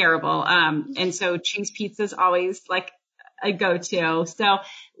terrible. And so cheese pizza is always like a go-to. So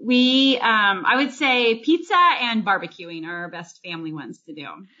I would say pizza and barbecuing are our best family ones to do.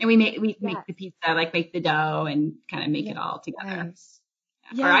 And we make the pizza, like make the dough and kind of make it all together. Nice.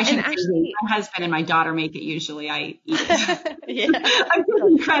 Yeah, or I should say my husband and my daughter make it usually. I eat it. I'm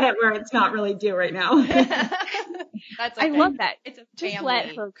giving credit where it's not really due right now. That's okay. I love that. It's a just family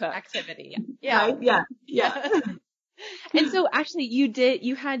let her cook activity. Yeah. Right? Yeah. And so actually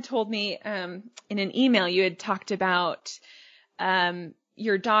you had told me, in an email, you had talked about,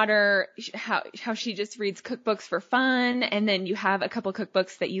 your daughter, how she just reads cookbooks for fun. And then you have a couple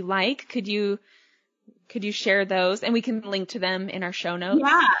cookbooks that you like. Could you share those, and we can link to them in our show notes?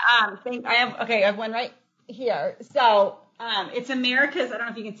 Yeah. I have one right here. So, it's America's, I don't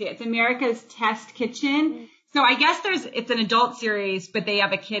know if you can see it. It's America's Test Kitchen. So I guess it's an adult series, but they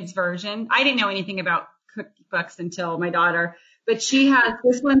have a kids version. I didn't know anything about cookbooks until my daughter, but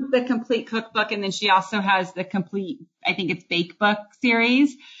this one's the complete cookbook, and then she also has the complete, I think it's bake book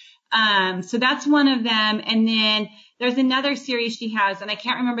series. So that's one of them. And then there's another series she has, and I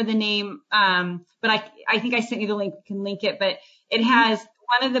can't remember the name. But I think I sent you the link. You can link it, but it has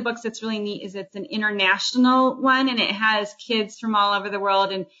one of the books that's really neat is it's an international one, and it has kids from all over the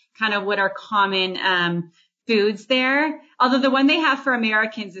world and kind of what are common, foods there. Although the one they have for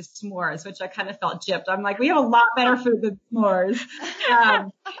Americans is s'mores, which I kind of felt gypped. I'm like, we have a lot better food than s'mores.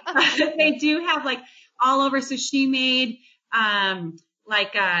 They do have like all over. So she made,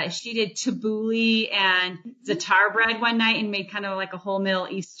 she did tabbouleh and za'atar bread one night and made kind of like a whole Middle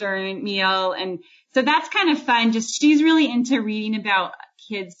Eastern meal. And so that's kind of fun. Just she's really into reading about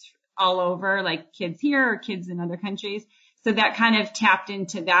kids all over, like kids here or kids in other countries. So that kind of tapped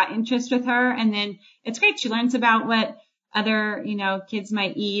into that interest with her. And then it's great. She learns about what other, kids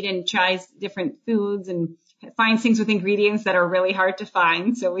might eat and tries different foods and finds things with ingredients that are really hard to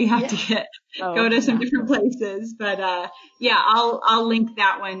find. So we have to go to some different places. But, I'll link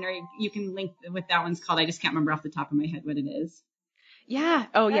that one, or you can link what that one's called. I just can't remember off the top of my head what it is. Yeah.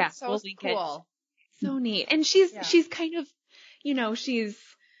 Oh, That's yeah. so We'll link cool. it. So neat. And she's kind of, she's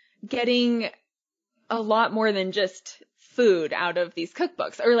getting a lot more than just food out of these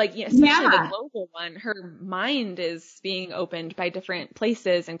cookbooks, or especially the global one. Her mind is being opened by different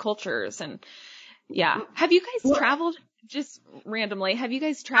places and cultures. And have you guys traveled, just randomly, have you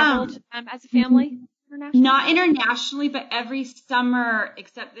guys traveled as a family? Not internationally, but every summer,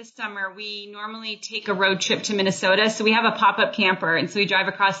 except this summer, we normally take a road trip to Minnesota. So we have a pop-up camper. And so we drive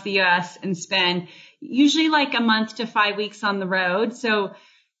across the U.S. and spend usually like a month to 5 weeks on the road. So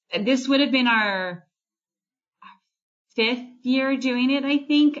this would have been our 5th year doing it, I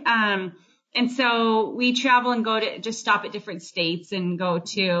think. And so we travel and go to just stop at different states and go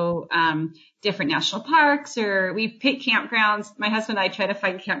to different national parks, or we pick campgrounds. My husband and I try to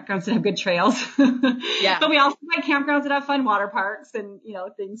find campgrounds that have good trails. But we also find campgrounds that have fun water parks and,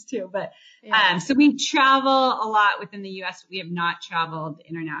 things too. But so we travel a lot within the U.S. We have not traveled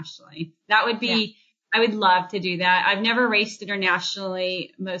internationally. That would be I would love to do that. I've never raced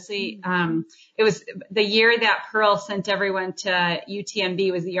internationally. Mostly, it was the year that Pearl sent everyone to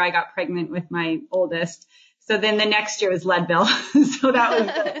UTMB was the year I got pregnant with my oldest. So then the next year was Leadville. So that was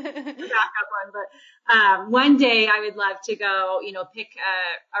the backup one. But one day I would love to go, pick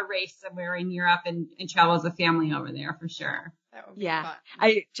a race somewhere in Europe and travel as a family over there for sure. That would be fun.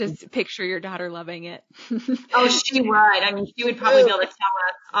 I just picture your daughter loving it. Oh, she would. I mean, she would probably be able to tell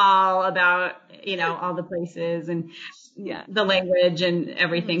us all about, all the places and the language and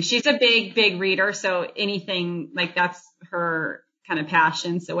everything. She's a big, big reader. So anything like that's her kind of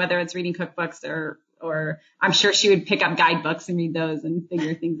passion. So whether it's reading cookbooks or I'm sure she would pick up guidebooks and read those and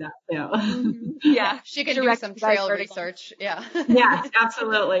figure things out too. She could do some trail research. Yeah,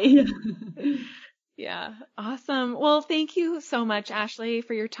 absolutely. Yeah. Awesome. Well, thank you so much, Ashley,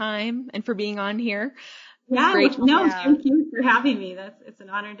 for your time and for being on here. Yeah. Thank you for having me. It's an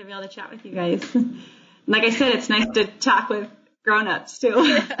honor to be able to chat with you guys. Like I said, it's nice to talk with grown-ups too.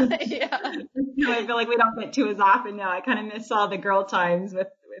 I feel like we don't get to as often now. I kind of miss all the girl times with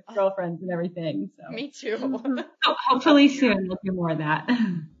girlfriends and everything. So. Me too. So hopefully soon we'll do more of that.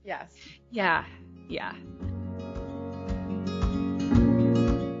 Yes. Yeah.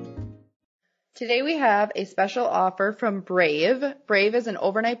 Today we have a special offer from Brave. Brave is an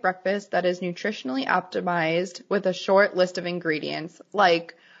overnight breakfast that is nutritionally optimized with a short list of ingredients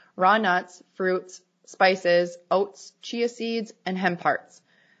like raw nuts, fruits, spices, oats, chia seeds, and hemp hearts.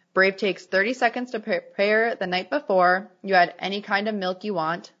 Brave takes 30 seconds to prepare the night before. You add any kind of milk you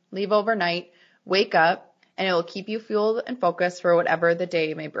want, leave overnight, wake up, and it will keep you fueled and focused for whatever the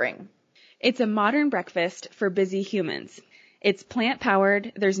day may bring. It's a modern breakfast for busy humans. It's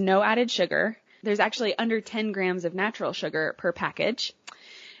plant-powered. There's no added sugar. There's actually under 10 grams of natural sugar per package.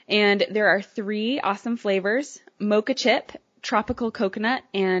 And there are 3 awesome flavors: mocha chip, tropical coconut,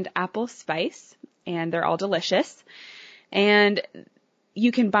 and apple spice. And they're all delicious. And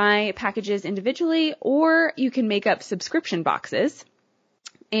you can buy packages individually, or you can make up subscription boxes.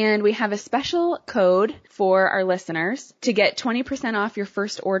 And we have a special code for our listeners. To get 20% off your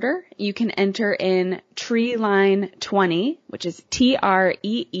first order, you can enter in TreeLine20, which is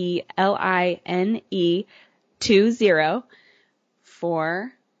TREELINE 20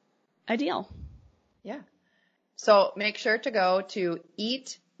 for a deal. Yeah. So make sure to go to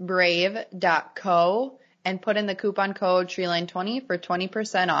eatbrave.co and put in the coupon code TreeLine20 for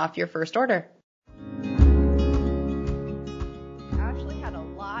 20% off your first order.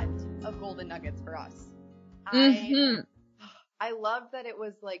 Golden nuggets for us. I love that it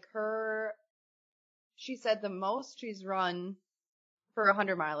was like she said the most she's run for a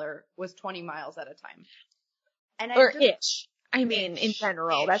 100-miler was 20 miles at a time. And in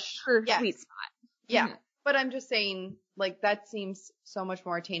general, that's her sweet spot. Yeah. But I'm just saying, like, that seems so much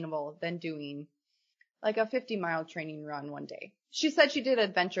more attainable than doing like a 50-mile training run one day. She said she did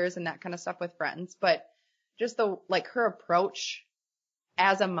adventures and that kind of stuff with friends, but just her approach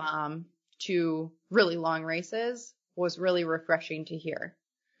as a mom to really long races was really refreshing to hear.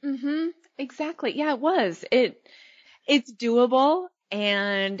 Exactly. Yeah, it was. It's doable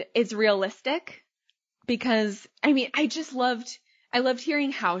and it's realistic because, I loved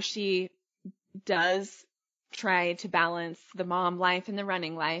hearing how she does try to balance the mom life and the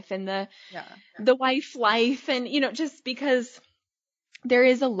running life and the wife life. And, just because there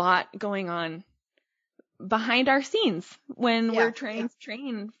is a lot going on behind our scenes when Yeah. we're trying to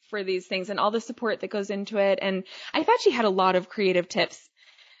train for these things and all the support that goes into it. And I thought she had a lot of creative tips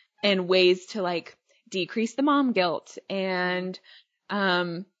and ways to like decrease the mom guilt and,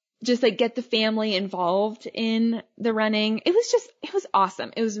 just like get the family involved in the running. It was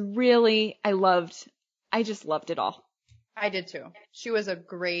awesome. It was really, I just loved it all. I did too. She was a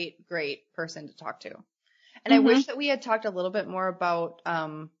great, great person to talk to. And I wish that we had talked a little bit more about,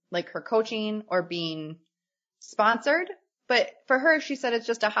 like her coaching or being sponsored. But for her, she said it's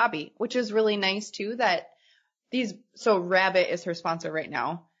just a hobby, which is really nice too, that so Rabbit is her sponsor right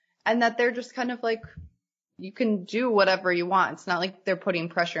now, and that they're just kind of like, you can do whatever you want. It's not like they're putting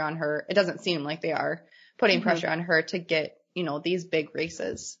pressure on her. It doesn't seem like they are putting pressure on her to get, these big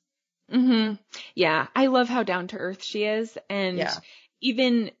races. Yeah. I love how down to earth she is. And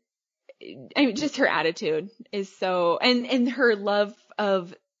even, just her attitude is so, and her love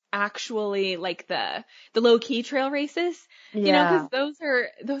of actually like the low key trail races, cause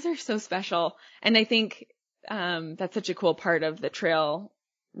those are so special. And I think, that's such a cool part of the trail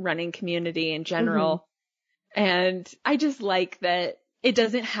running community in general. And I just like that it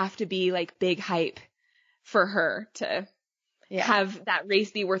doesn't have to be like big hype for her to have that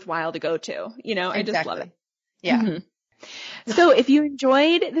race be worthwhile to go to, I just love it. Yeah. So if you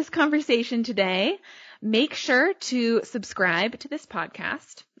enjoyed this conversation today, make sure to subscribe to this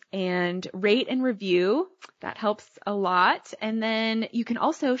podcast and rate and review. That helps a lot. And then you can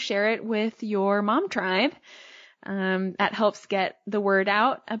also share it with your mom tribe. That helps get the word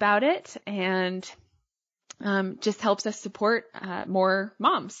out about it and just helps us support more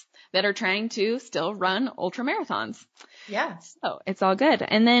moms that are trying to still run ultra marathons. Yeah. So it's all good.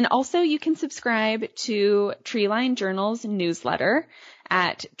 And then also you can subscribe to Treeline Journal's newsletter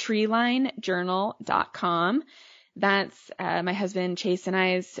at treelinejournal.com. That's my husband Chase and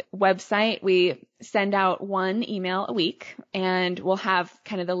I's website. We send out one email a week, and we'll have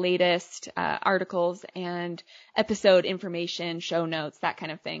kind of the latest articles and episode information, show notes, that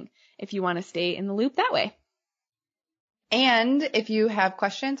kind of thing, if you want to stay in the loop that way. And if you have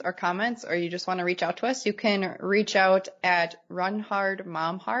questions or comments, or you just want to reach out to us, you can reach out at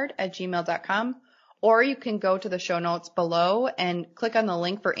runhardmomhard@gmail.com, or you can go to the show notes below and click on the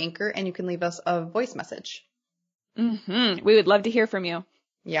link for Anchor, and you can leave us a voice message. We would love to hear from you.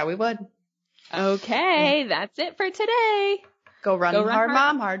 Yeah, we would. Okay, that's it for today. Go run hard,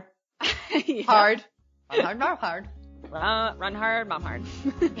 mom hard. Yeah. Hard. Run hard, mom hard. Run hard, mom hard.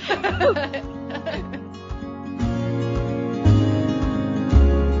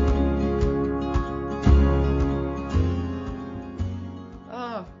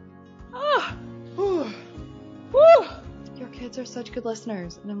 Your kids are such good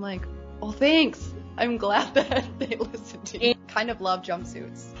listeners. And I'm like, oh, thanks. I'm glad that they listen to you. Kind of love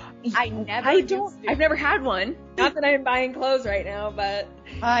jumpsuits. I've never had one. Not that I'm buying clothes right now, but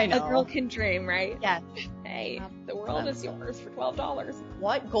I know. A girl can dream, right? Yes. Hey, the world is yours for $12.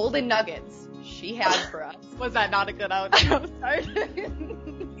 What golden nuggets she had for us. Was that not a good outro? Sorry.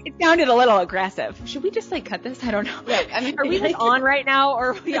 It sounded a little aggressive. Should we just got this? I don't know. Yeah, I mean, are we on right now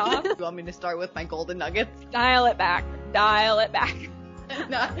or are we off? You want me to start with my golden nuggets? Dial it back.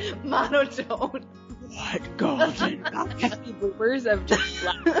 Not monotone. What golden nuggets? Bloopers of just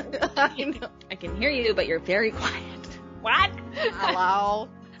laughing. I know. I can hear you, but you're very quiet. What? Hello.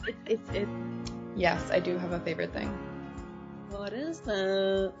 It's. Yes, I do have a favorite thing. What is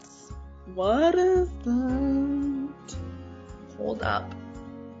that? What is that? Hold up.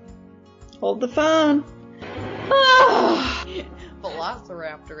 Hold the phone.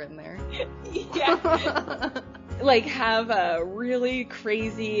 Velociraptor in there. Yeah. Have a really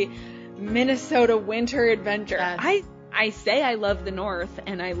crazy Minnesota winter adventure. Yes. I say I love the North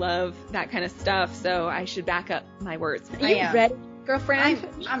and I love that kind of stuff, so I should back up my words. Are you ready, girlfriend?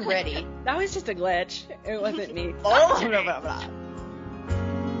 I'm ready. That was just a glitch. It wasn't me. Oh,